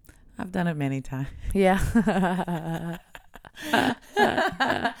done it many times. Yeah.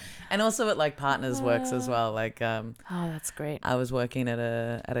 And also at like partners works as well. Like oh, that's great. I was working at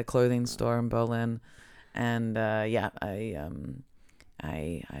a clothing store in Berlin, and I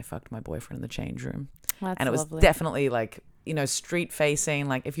fucked my boyfriend in the change room. That's and it was lovely. definitely like street facing.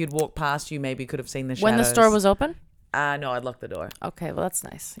 Like if you'd walk past, you maybe could have seen the shadows. When the store was open? No, I'd locked the door. Okay, well that's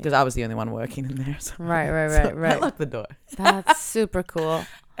nice. Because I was the only one working in there. So Right. I locked the door. That's super cool.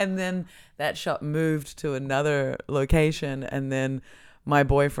 And then that shop moved to another location, and then my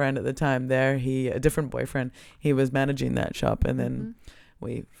boyfriend at the time there, a different boyfriend, he was managing that shop, and then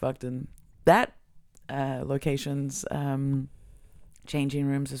we fucked in that location's changing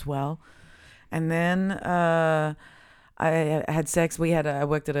rooms as well. And then I had sex. I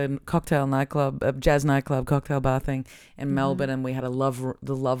worked at a cocktail nightclub, a jazz nightclub, cocktail bar thing in Melbourne, and we had the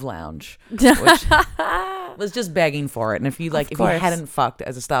Love Lounge, which was just begging for it. And if you hadn't fucked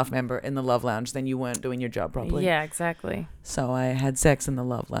as a staff member in the Love Lounge, then you weren't doing your job properly. Yeah, exactly. So I had sex in the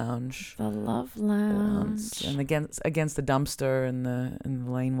Love Lounge. The Love Lounge. And against the dumpster in the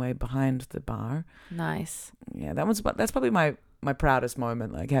laneway behind the bar. Nice. Yeah, that's probably my proudest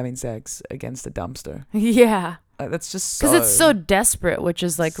moment, like having sex against a dumpster. Yeah. That's just because it's so desperate, which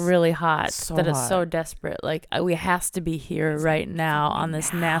is like really hot. It's hot. So desperate. Like we has to be here right now on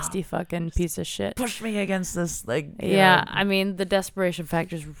this nasty fucking piece of shit. Push me against this, like. Yeah, I mean the desperation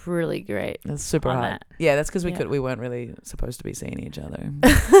factor is really great. That's super hot. That. Yeah, that's because we weren't really supposed to be seeing each other.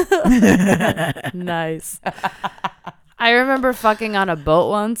 Nice. I remember fucking on a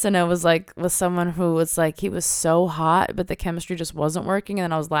boat once, and it was like with someone who was like, he was so hot, but the chemistry just wasn't working. And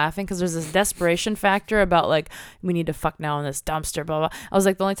then I was laughing because there's this desperation factor about like, we need to fuck now in this dumpster, blah, blah. I was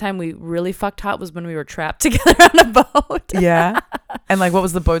like, the only time we really fucked hot was when we were trapped together on a boat. Yeah. And like, what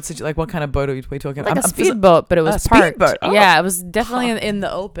was the boat situation? Like, what kind of boat are we talking about? Like a speedboat, but it was parked. Speedboat. Oh. Yeah, it was definitely in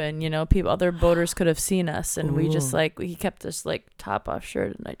the open. Other boaters could have seen us, and we just he kept this like top off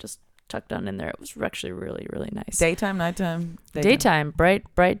shirt, and I just tucked on in there. It was actually really, really nice. Daytime, nighttime? Daytime. Bright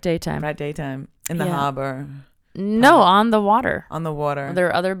daytime. Bright daytime. In the harbor? No, on the water. On the water. There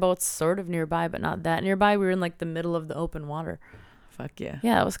are other boats sort of nearby, but not that nearby. We were in like the middle of the open water. Fuck yeah.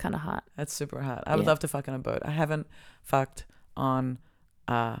 Yeah, it was kind of hot. That's super hot. I would love to fuck on a boat. I haven't fucked on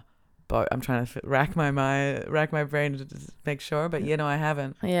a boat. I'm trying to rack my brain to make sure, but I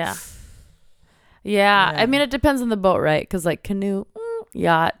haven't. Yeah. I mean, it depends on the boat, right? Because like canoe,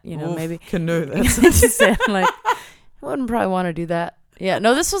 yacht, Oof, maybe canoe. That's just saying, like, I wouldn't probably want to do that. Yeah,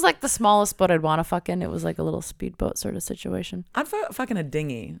 no, this was like the smallest boat I'd want to fuck in. It was like a little speedboat sort of situation. I'd fucking a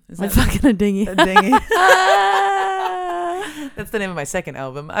dinghy. Like fucking a dinghy. A dinghy. That's the name of my second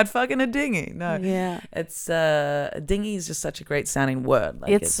album. I'd fucking a dinghy. No. Yeah. It's dinghy is just such a great sounding word.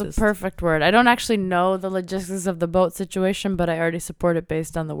 Like, it's a perfect word. I don't actually know the logistics of the boat situation, but I already support it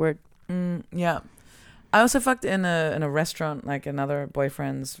based on the word. Yeah. I also fucked in a restaurant, like another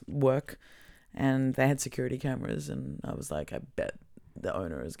boyfriend's work, and they had security cameras, and I was like, I bet the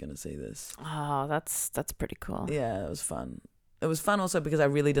owner is gonna see this. Oh, that's pretty cool. Yeah, it was fun. It was fun also because I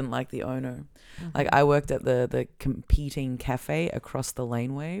really didn't like the owner. Like I worked at the competing cafe across the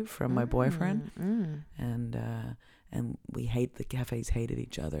laneway from my boyfriend, and the cafes hated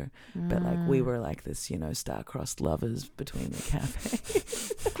each other, but like we were like this, star-crossed lovers between the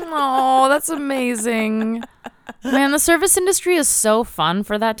cafes. Oh, that's amazing. Man, the service industry is so fun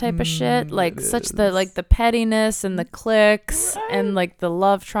for that type of shit. Like the pettiness and the cliques and like the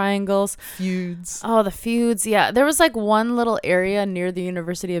love triangles. Feuds. Oh, the feuds. Yeah. There was like one little area near the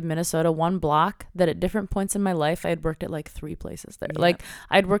University of Minnesota, one block, that at different points in my life I had worked at like 3 places there. Yeah. Like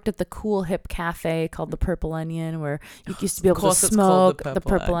I'd worked at the cool hip cafe called the Purple Onion, where You used to be able to course it's called smoke the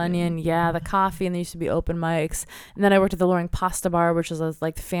purple onion. Yeah, the coffee, and there used to be open mics. And then I worked at the Loring Pasta Bar, which is a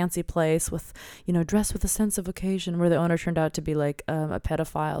like fancy place with, you know, dressed with a sense of occasion, where the owner turned out to be like a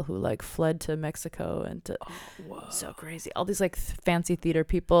pedophile who like fled to Mexico and to so crazy. All these like fancy theater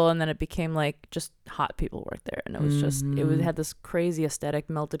people, and then it became like just hot people worked there, and it was just it had this crazy aesthetic,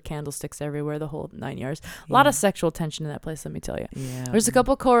 melted candlesticks everywhere, the whole 9 yards. A lot of sexual tension in that place, let me tell you. Yeah. There's a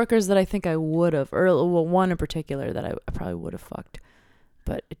couple coworkers that I think I would have, or well, one in particular that I probably would have fucked,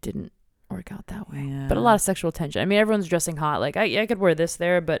 but it didn't work out that way. Yeah. But a lot of sexual tension. I mean, everyone's dressing hot. Like I could wear this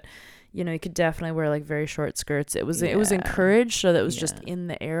there, but you know, you could definitely wear like very short skirts. It was encouraged, so that it was just in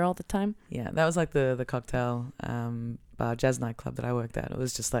the air all the time. Yeah, that was like the cocktail bar, jazz nightclub that I worked at. It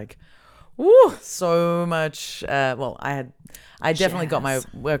was just like, woo, so much. Well, I definitely got my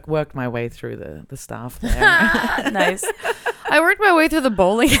worked my way through the staff there. Nice. I worked my way through the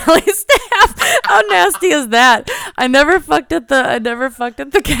bowling alley staff. How nasty is that? I never fucked at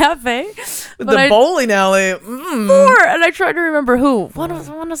the cafe. The bowling alley. Four, and I tried to remember who. One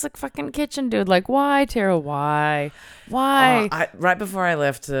was like fucking kitchen dude. Like, why, Tara? Why? Right before I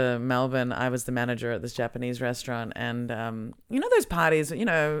left Melbourne, I was the manager at this Japanese restaurant, and you know those parties, you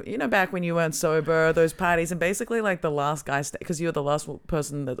know back when you weren't sober, those parties, and basically like the last guy, because you're the last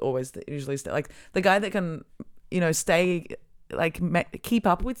person that always usually stay, like the guy that can, you know, stay. Like keep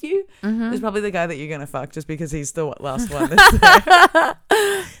up with you is probably the guy that you're gonna fuck, just because he's the last one that's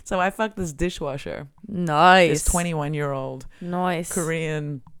there. So I fucked this dishwasher. Nice. This 21-year-old nice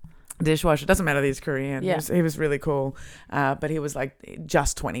Korean dishwasher. Doesn't matter that he's Korean. Yeah. He was really cool, but he was like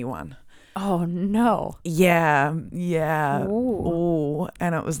just 21. Oh no. Yeah. Ooh.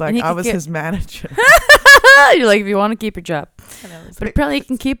 And it was like I was his manager. You're like, if you want to keep your job. But apparently he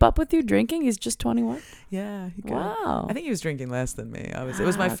can keep up with you drinking. He's just 21. Yeah. He could. Wow. I think he was drinking less than me. It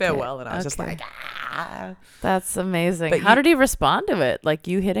was my farewell, and I was just like, That's amazing. But How did he respond to it? Like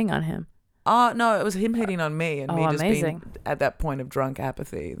you hitting on him? Oh, no, it was him hitting on me, and me just amazing. being at that point of drunk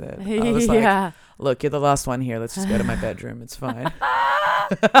apathy that I was like, look, you're the last one here. Let's just go to my bedroom. It's fine.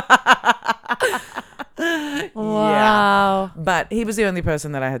 Wow. Yeah. But he was the only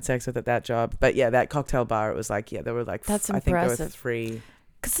person that I had sex with at that job. But yeah, that cocktail bar, it was like, there were like, That's I think there were impressive. 3.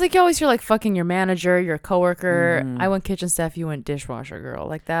 Because like you always hear like fucking your manager, your coworker. I went kitchen staff, you went dishwasher girl.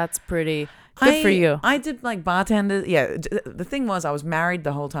 Like that's pretty good for you. I did like bartender. Yeah. The thing was, I was married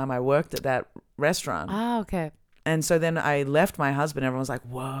the whole time I worked at that restaurant. Okay. And so then I left my husband. Everyone was like,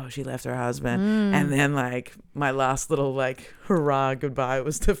 whoa, she left her husband. And then like my last little like hurrah goodbye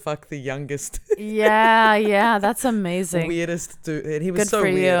was to fuck the youngest. Yeah. That's amazing. Weirdest dude. And he was Good so for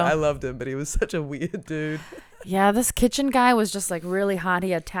weird. you. I loved him, but he was such a weird dude. Yeah, this kitchen guy was just like really hot.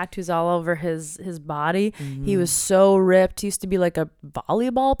 He had tattoos all over his body. He was so ripped. He used to be like a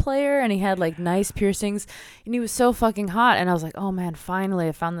volleyball player, and he had like nice piercings, and he was so fucking hot. And I was like, oh man, finally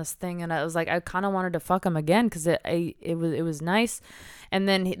I found this thing. And I was like, I kind of wanted to fuck him again because it was nice. And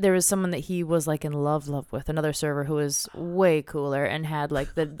then there was someone that he was like in love with, another server who was way cooler and had like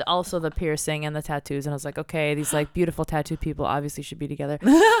also the piercing and the tattoos. And I was like, okay, these like beautiful tattooed people obviously should be together.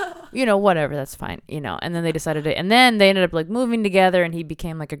 You know, whatever, that's fine. You know, and then they decided to, and then they ended up like moving together, and he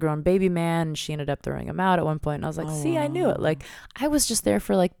became like a grown baby man, and she ended up throwing him out at one point. And I was like, see, I knew it. Like I was just there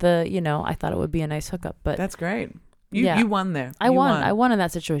for like the, you know, I thought it would be a nice hookup, but that's great. You won there. I won in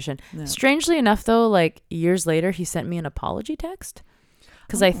that situation. Yeah. Strangely enough though, like years later, he sent me an apology text.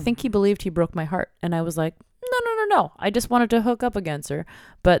 Because I think he believed he broke my heart. And I was like, no. I just wanted to hook up against her.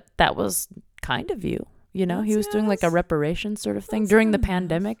 But that was kind of you. You know, he was doing like a reparation sort of thing. During the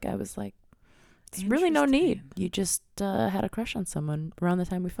pandemic, I was like, there's really no need. You just had a crush on someone around the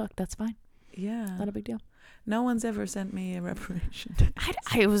time we fucked. That's fine. Yeah. Not a big deal. No one's ever sent me a reparation.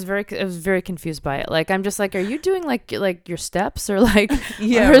 I was very confused by it. Like I'm just like, are you doing like your steps or like,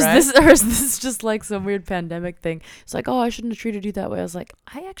 yeah, or is this just like some weird pandemic thing? It's like, oh, I shouldn't have treated you that way. I was like,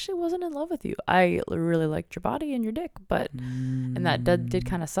 I actually wasn't in love with you. I really liked your body and your dick, but and that did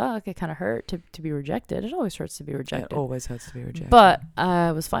kind of suck. It kind of hurt to be rejected. It always hurts to be rejected. It always hurts to be rejected. But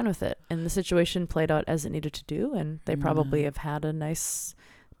I was fine with it, and the situation played out as it needed to do, and they probably have had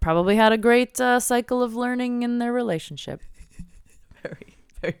a great cycle of learning in their relationship. Very,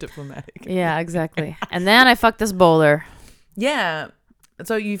 very diplomatic. Yeah, exactly. And then I fucked this bowler. Yeah.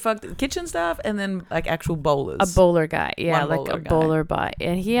 So you fucked kitchen staff and then like actual bowlers. A bowler guy. Yeah, One like a bowler guy.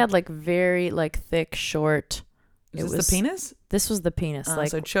 And he had like very like thick, short. Is this the penis? This was the penis.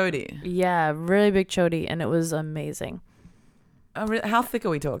 So chody. Yeah, really big chody. And it was amazing. How thick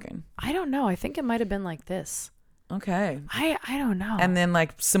are we talking? I don't know. I think it might have been like this. Okay. I don't know. And then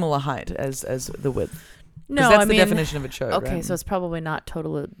like similar height as the width. No, that's the definition of a chode. Okay, right? so it's probably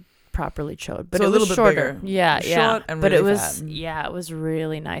properly chode, but So it a was little bit shorter. bigger. Yeah, Short and but really it was fat. it was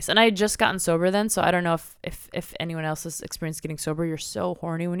really nice. And I had just gotten sober then, so I don't know if anyone else has experienced getting sober. You're so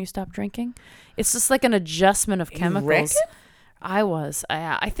horny when you stop drinking. It's just like an adjustment of chemicals. reckon?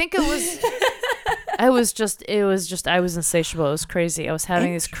 I think it was. I was insatiable. It was crazy. I was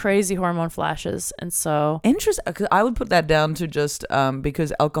having these crazy hormone flashes. And so. Interesting. 'Cause I would put that down to just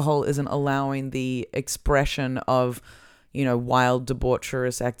because alcohol isn't allowing the expression of, wild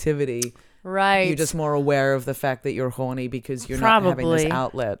debaucherous activity. Right. You're just more aware of the fact that you're horny because you're not having this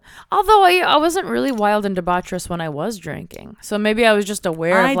outlet. Although I wasn't really wild and debaucherous when I was drinking. So maybe I was just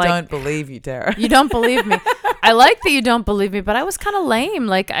aware of like. I don't believe you, Tara. You don't believe me. I like that you don't believe me, but I was kind of lame.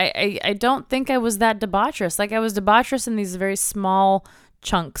 Like I don't think I was that debaucherous. Like I was debaucherous in these very small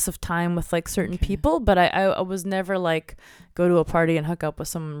chunks of time with like certain people, but I was never like go to a party and hook up with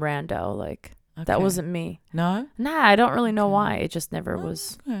some rando. Like that wasn't me. No? Nah, I don't really know why. It just never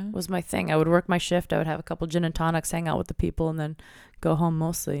was my thing. I would work my shift. I would have a couple gin and tonics, hang out with the people, and then go home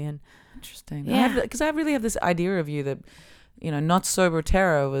mostly. And interesting. Yeah. Because I really have this idea of you that, not sober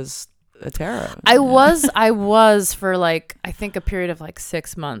Tara was a terror. I was for like, I think a period of like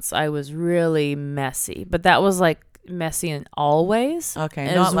 6 months. I was really messy, but that was like messy in all ways. Okay.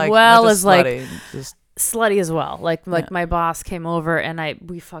 As Not like, well not as just like slutty, just slutty as well. Like Yeah. my boss came over and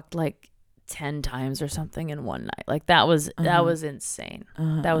we fucked like 10 times or something in one night. Like that was insane.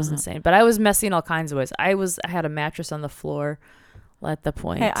 That was insane. But I was messy in all kinds of ways. I had a mattress on the floor at the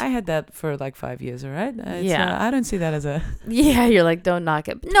point. Hey, I had that for like 5 years, all right? Yeah. I don't see that as a... Yeah, you're like, don't knock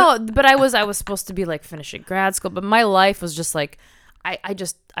it. No, but I was supposed to be like finishing grad school, but my life was just like, I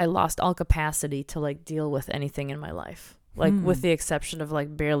lost all capacity to like deal with anything in my life. Like with the exception of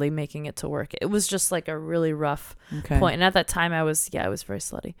like barely making it to work. It was just like a really rough point. And at that time I was very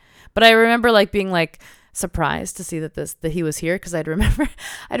slutty. But I remember like being like surprised to see that he was here, because I'd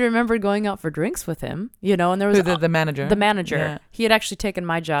remember going out for drinks with him, and there was the manager. The manager. Yeah. He had actually taken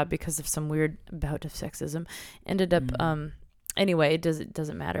my job because of some weird bout of sexism. Ended up anyway, it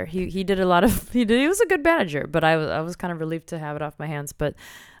doesn't matter. He did a lot of he was a good manager, but I was kind of relieved to have it off my hands. But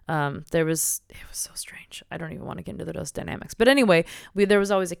it was so strange. I don't even want to get into those dynamics. But anyway, there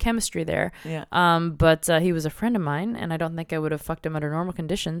was always a chemistry there. Yeah. But he was a friend of mine, and I don't think I would have fucked him under normal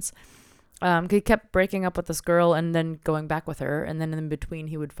conditions. He kept breaking up with this girl and then going back with her, and then in between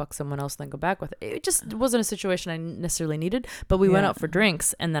he would fuck someone else and then go back with her. It just wasn't a situation I necessarily needed, but we went out for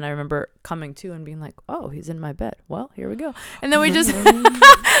drinks, and then I remember coming to and being like, oh, he's in my bed. Well, here we go. And then we just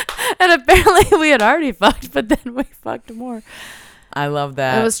and apparently we had already fucked, but then we fucked more. I love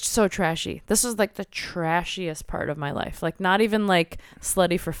that. It was so trashy. This was like the trashiest part of my life. Like not even like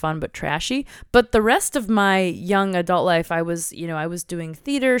slutty for fun, but trashy. But the rest of my young adult life, I was doing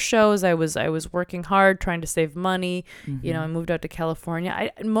theater shows. I was working hard, trying to save money. I moved out to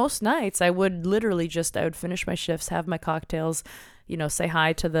California. Most nights I would literally I would finish my shifts, have my cocktails, say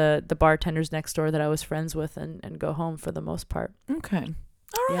hi to the bartenders next door that I was friends with, and go home for the most part. Okay.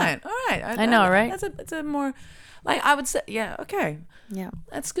 All right. I know, right? It's a more, like, I would say, yeah, okay. Yeah.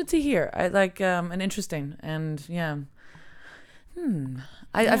 That's good to hear. I like, and interesting. And yeah.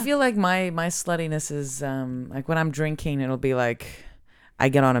 I feel like my sluttiness is, like when I'm drinking, it'll be like, I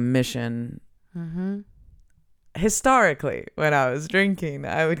get on a mission. Historically, when I was drinking,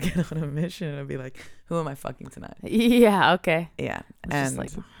 I would get on a mission and be like, who am I fucking tonight? Yeah, okay. Yeah. It's And just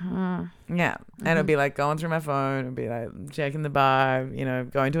like, yeah. And it'd be like going through my phone and be like checking the bar,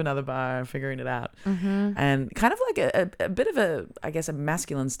 going to another bar, figuring it out. And kind of like a bit of a, I guess, a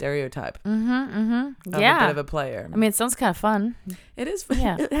masculine stereotype. Of a bit of a player. I mean, it sounds kind of fun. It is fun.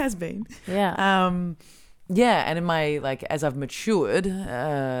 Yeah. It has been. Yeah. Yeah. And in my, like, as I've matured,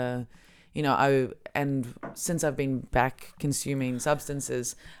 and since I've been back consuming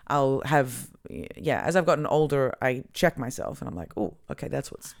substances, I'll have, as I've gotten older, I check myself and I'm like, oh, okay, that's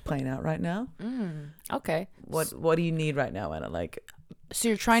what's playing out right now. Okay. What do you need right now, Anna? Like, so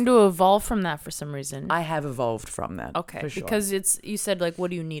you're trying to evolve from that for some reason. I have evolved from that. Okay. For sure. Because you said like,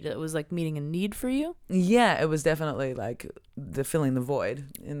 what do you need? It was like meeting a need for you? Yeah, it was definitely like the filling the void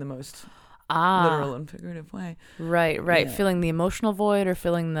in the most literal and figurative way. Right. Yeah. Filling the emotional void, or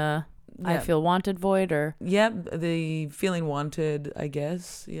filling the I feel wanted void, or the feeling wanted, I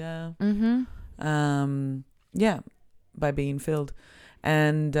guess. Yeah. By being filled.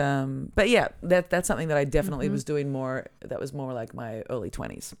 And but yeah, that's something that I definitely was doing more. That was more like my early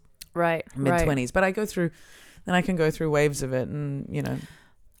 20s, right, mid 20s. But I can go through waves of it, and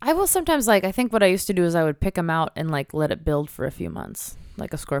I will sometimes, like, I think what I used to do is I would pick them out and like let it build for a few months,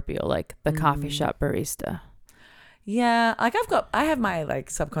 like a Scorpio, like the coffee shop barista. Yeah, like I have my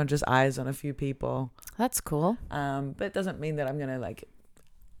like subconscious eyes on a few people. That's cool. But it doesn't mean that I'm gonna like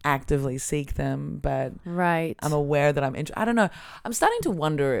actively seek them, but Right. I'm aware that I don't know. I'm starting to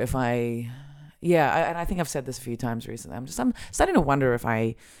wonder if and I think I've said this a few times recently. I'm starting to wonder if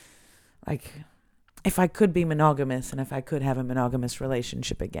I could be monogamous and if I could have a monogamous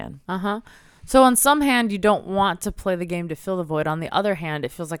relationship again. So on some hand, you don't want to play the game to fill the void. On the other hand,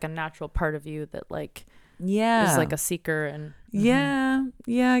 it feels like a natural part of you that like is like a seeker and yeah,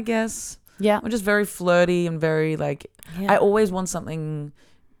 I guess. Yeah. I'm just very flirty and very like I always want something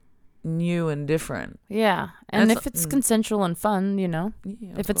new and different. Yeah. And if it's consensual and fun, you know,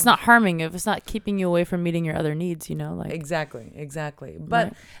 if it's not harming, if it's not keeping you away from meeting your other needs, you know, like exactly.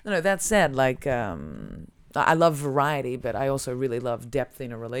 But that said, like I love variety, but I also really love depth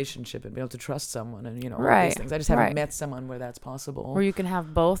in a relationship and be able to trust someone and, you know, all these things. I just haven't met someone where that's possible. Where you can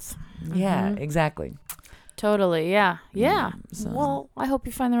have both. Yeah, exactly. Totally. Yeah. So. Well, I hope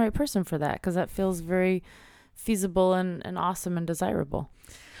you find the right person for that, because that feels very feasible and awesome and desirable.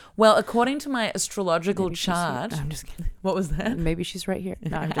 Well, according to my astrological chart... I'm just kidding. What was that? Maybe she's right here.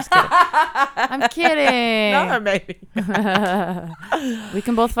 No, I'm just kidding. I'm kidding. No, maybe. We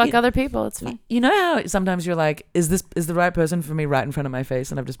can both fuck other people. It's fine. You know how sometimes you're like, is the right person for me right in front of my face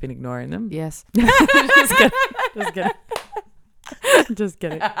and I've just been ignoring them? Yes. Just kidding. Just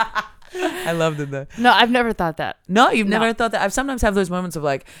kidding. I loved it though. No, I've never thought that. No, you've never thought that. I've sometimes have those moments of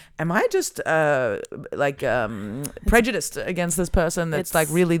like, am I just prejudiced against this person that's like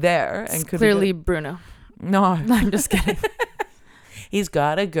really there and could clearly Bruno. No, I'm just kidding. He's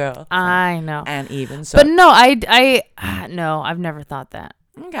got a girl. I know. And even so, but no, no, I've never thought that.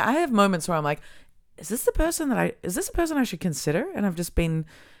 Okay, I have moments where I'm like, is this a person I should consider? And I've just been,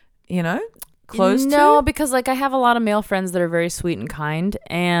 you know, close to? No, because like I have a lot of male friends that are very sweet and kind,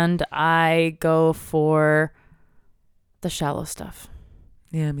 and I go for the shallow stuff.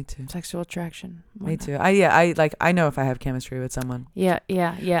 Yeah, me too. Sexual attraction. Me too. I know if I have chemistry with someone. Yeah.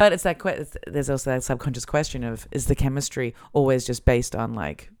 But it's there's also that subconscious question of, is the chemistry always just based on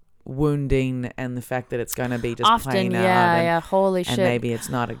like wounding and the fact that it's going to be just often plain out? Yeah, holy shit. And maybe it's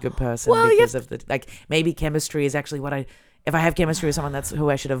not a good person because of the like. Maybe chemistry is actually what if I have chemistry with someone, that's who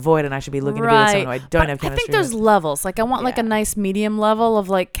I should avoid, and I should be looking to be with someone who I don't have chemistry with. I think there's levels. Like I want like a nice medium level of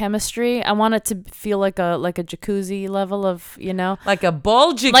like chemistry. I want it to feel like a jacuzzi level of, you know, like a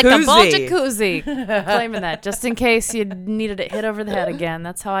ball jacuzzi. Like a ball jacuzzi. Claiming that just in case you needed it hit over the head again.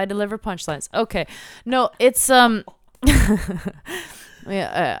 That's how I deliver punchlines. Okay, no, it's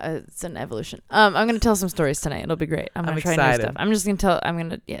it's an evolution. I'm gonna tell some stories tonight. It'll be great. I'm gonna try new stuff. I'm just gonna tell.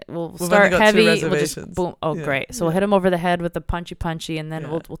 We'll start heavy. We'll just boom. Oh, yeah. Great. So we'll hit them over the head with the punchy, and then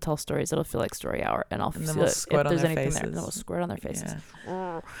we'll tell stories. It'll feel like story hour, and I'll feel if there's anything there. And then we'll squirt on their faces.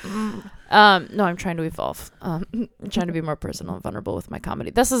 Yeah. No, I'm trying to evolve. I'm trying to be more personal and vulnerable with my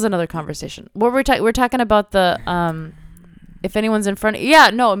comedy. This is another conversation. What we're talking about the if anyone's in front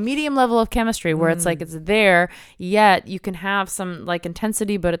a medium level of chemistry where it's like it's there, yet you can have some like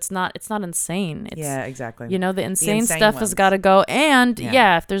intensity, but it's not insane. Exactly. You know, the insane stuff has got to go, and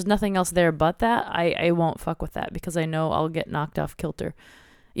if there's nothing else there but that, I won't fuck with that, because I know I'll get knocked off kilter,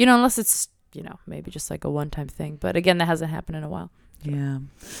 you know, unless it's, you know, maybe just like a one-time thing. But again, that hasn't happened in a while. Yeah.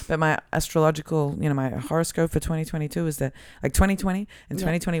 But my astrological, you know, my horoscope for 2022 is that like 2020 and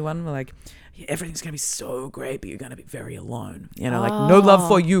 2021 were like, everything's going to be so great, but you're going to be very alone. You know, like no love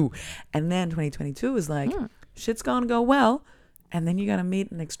for you. And then 2022 is like, shit's going to go well. And then you're going to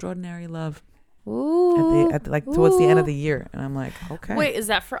meet an extraordinary love. Ooh. Towards the end of the year. And I'm like, okay. Wait, is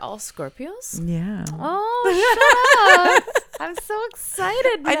that for all Scorpios? Yeah. Oh, shut up. I'm so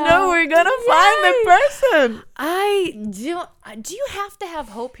excited now. I know, we're going to find the person. Do you have to have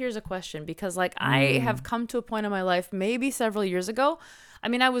hope? Here's a question, because like I have come to a point in my life, maybe several years ago. I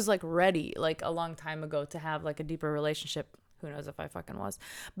mean, I was like ready like a long time ago to have like a deeper relationship. Who knows if I fucking was.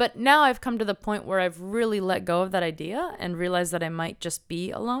 But now I've come to the point where I've really let go of that idea and realized that I might just be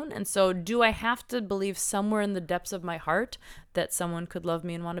alone. And so do I have to believe somewhere in the depths of my heart that someone could love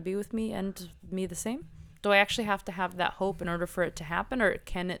me and want to be with me, and me the same? Do I actually have to have that hope in order for it to happen, or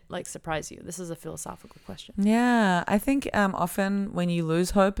can it like surprise you? This is a philosophical question. Yeah, I think often when you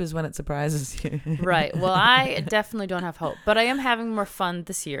lose hope is when it surprises you. Right. Well, I definitely don't have hope, but I am having more fun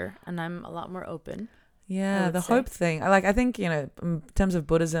this year, and I'm a lot more open. Yeah, the hope thing. I think, you know, in terms of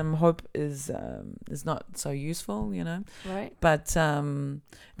Buddhism, hope is not so useful, you know. Right. But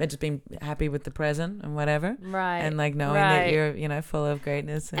just being happy with the present and whatever. Right. And like knowing that you're, you know, full of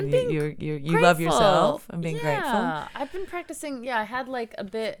greatness, and you love yourself and being grateful. Yeah, I've been practicing. Yeah, I had like a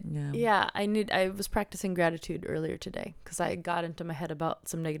bit. Yeah, I was practicing gratitude earlier today because I got into my head about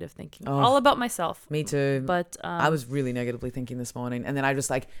some negative thinking, all about myself. Me too. But I was really negatively thinking this morning, and then I was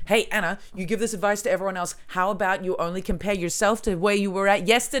like, "Hey, Anna, you give this advice to everyone else else. How about you only compare yourself to where you were at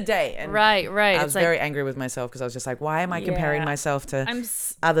yesterday? And right. I was very angry with myself because I was just like, why am I comparing myself to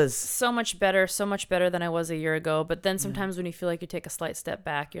others? So much better than I was a year ago. But then sometimes when you feel like you take a slight step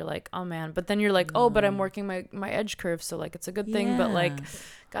back, you're like, oh man. But then you're like, oh, but I'm working my edge curve, so like it's a good thing. But like,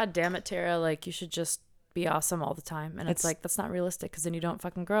 God damn it, Tara, like you should just be awesome all the time. And it's like, that's not realistic because then you don't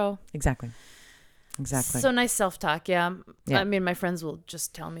fucking grow. Exactly. So nice self-talk. Yeah. I mean, my friends will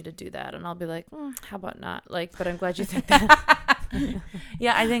just tell me to do that and I'll be like, how about not? Like, but I'm glad you think that.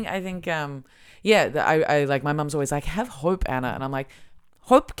 Yeah, I think I like, my mom's always like, have hope, Anna. And I'm like,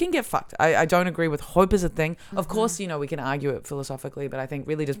 hope can get fucked. I don't agree with hope as a thing. Of course, you know, we can argue it philosophically, but I think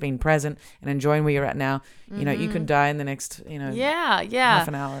really just being present and enjoying where you're at now, you know, you can die in the next, you know, half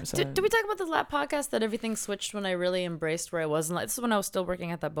an hour or so. Did we talk about this last podcast that everything switched when I really embraced where I was? And like, this is when I was still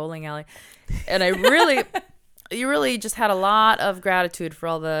working at that bowling alley. And I really... You really just had a lot of gratitude for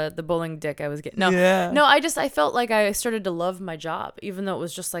all the bowling dick I was getting. No, I felt like I started to love my job, even though it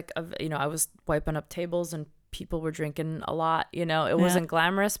was just like, I was wiping up tables and people were drinking a lot. You know, it wasn't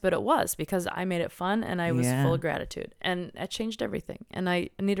glamorous, but it was because I made it fun and I was full of gratitude, and it changed everything. And I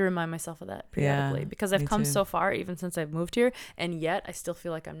need to remind myself of that periodically because I've come so far even since I've moved here, and yet I still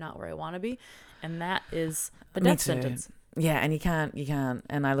feel like I'm not where I want to be, and that is the death sentence. Yeah, and you can't.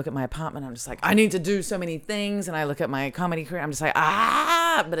 And I look at my apartment, I'm just like, I need to do so many things. And I look at my comedy career, I'm just like,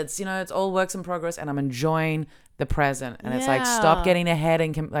 but it's, you know, it's all works in progress, and I'm enjoying the present. And it's like, stop getting ahead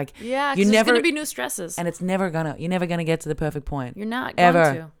and there's going to be new stresses. And you're never going to get to the perfect point. You're not going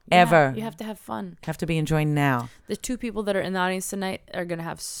to. Ever. You have to have fun. Have to be enjoying now. The two people that are in the audience tonight are going to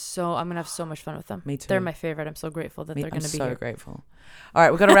have I'm going to have so much fun with them. Me too. They're my favorite. I'm so grateful that they're going to be here. I'm so grateful. All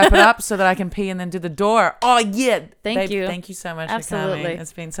right, we've got to wrap it up so that I can pee and then do the door. Oh, yeah. Thank you. Thank you so much for coming.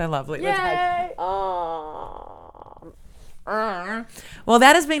 It's been so lovely. Yay! Well,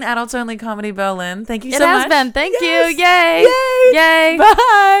 that has been Adults Only Comedy Berlin. Thank you so much. It has been. Thank you. Yay. Yay.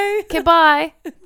 Bye. Okay, bye.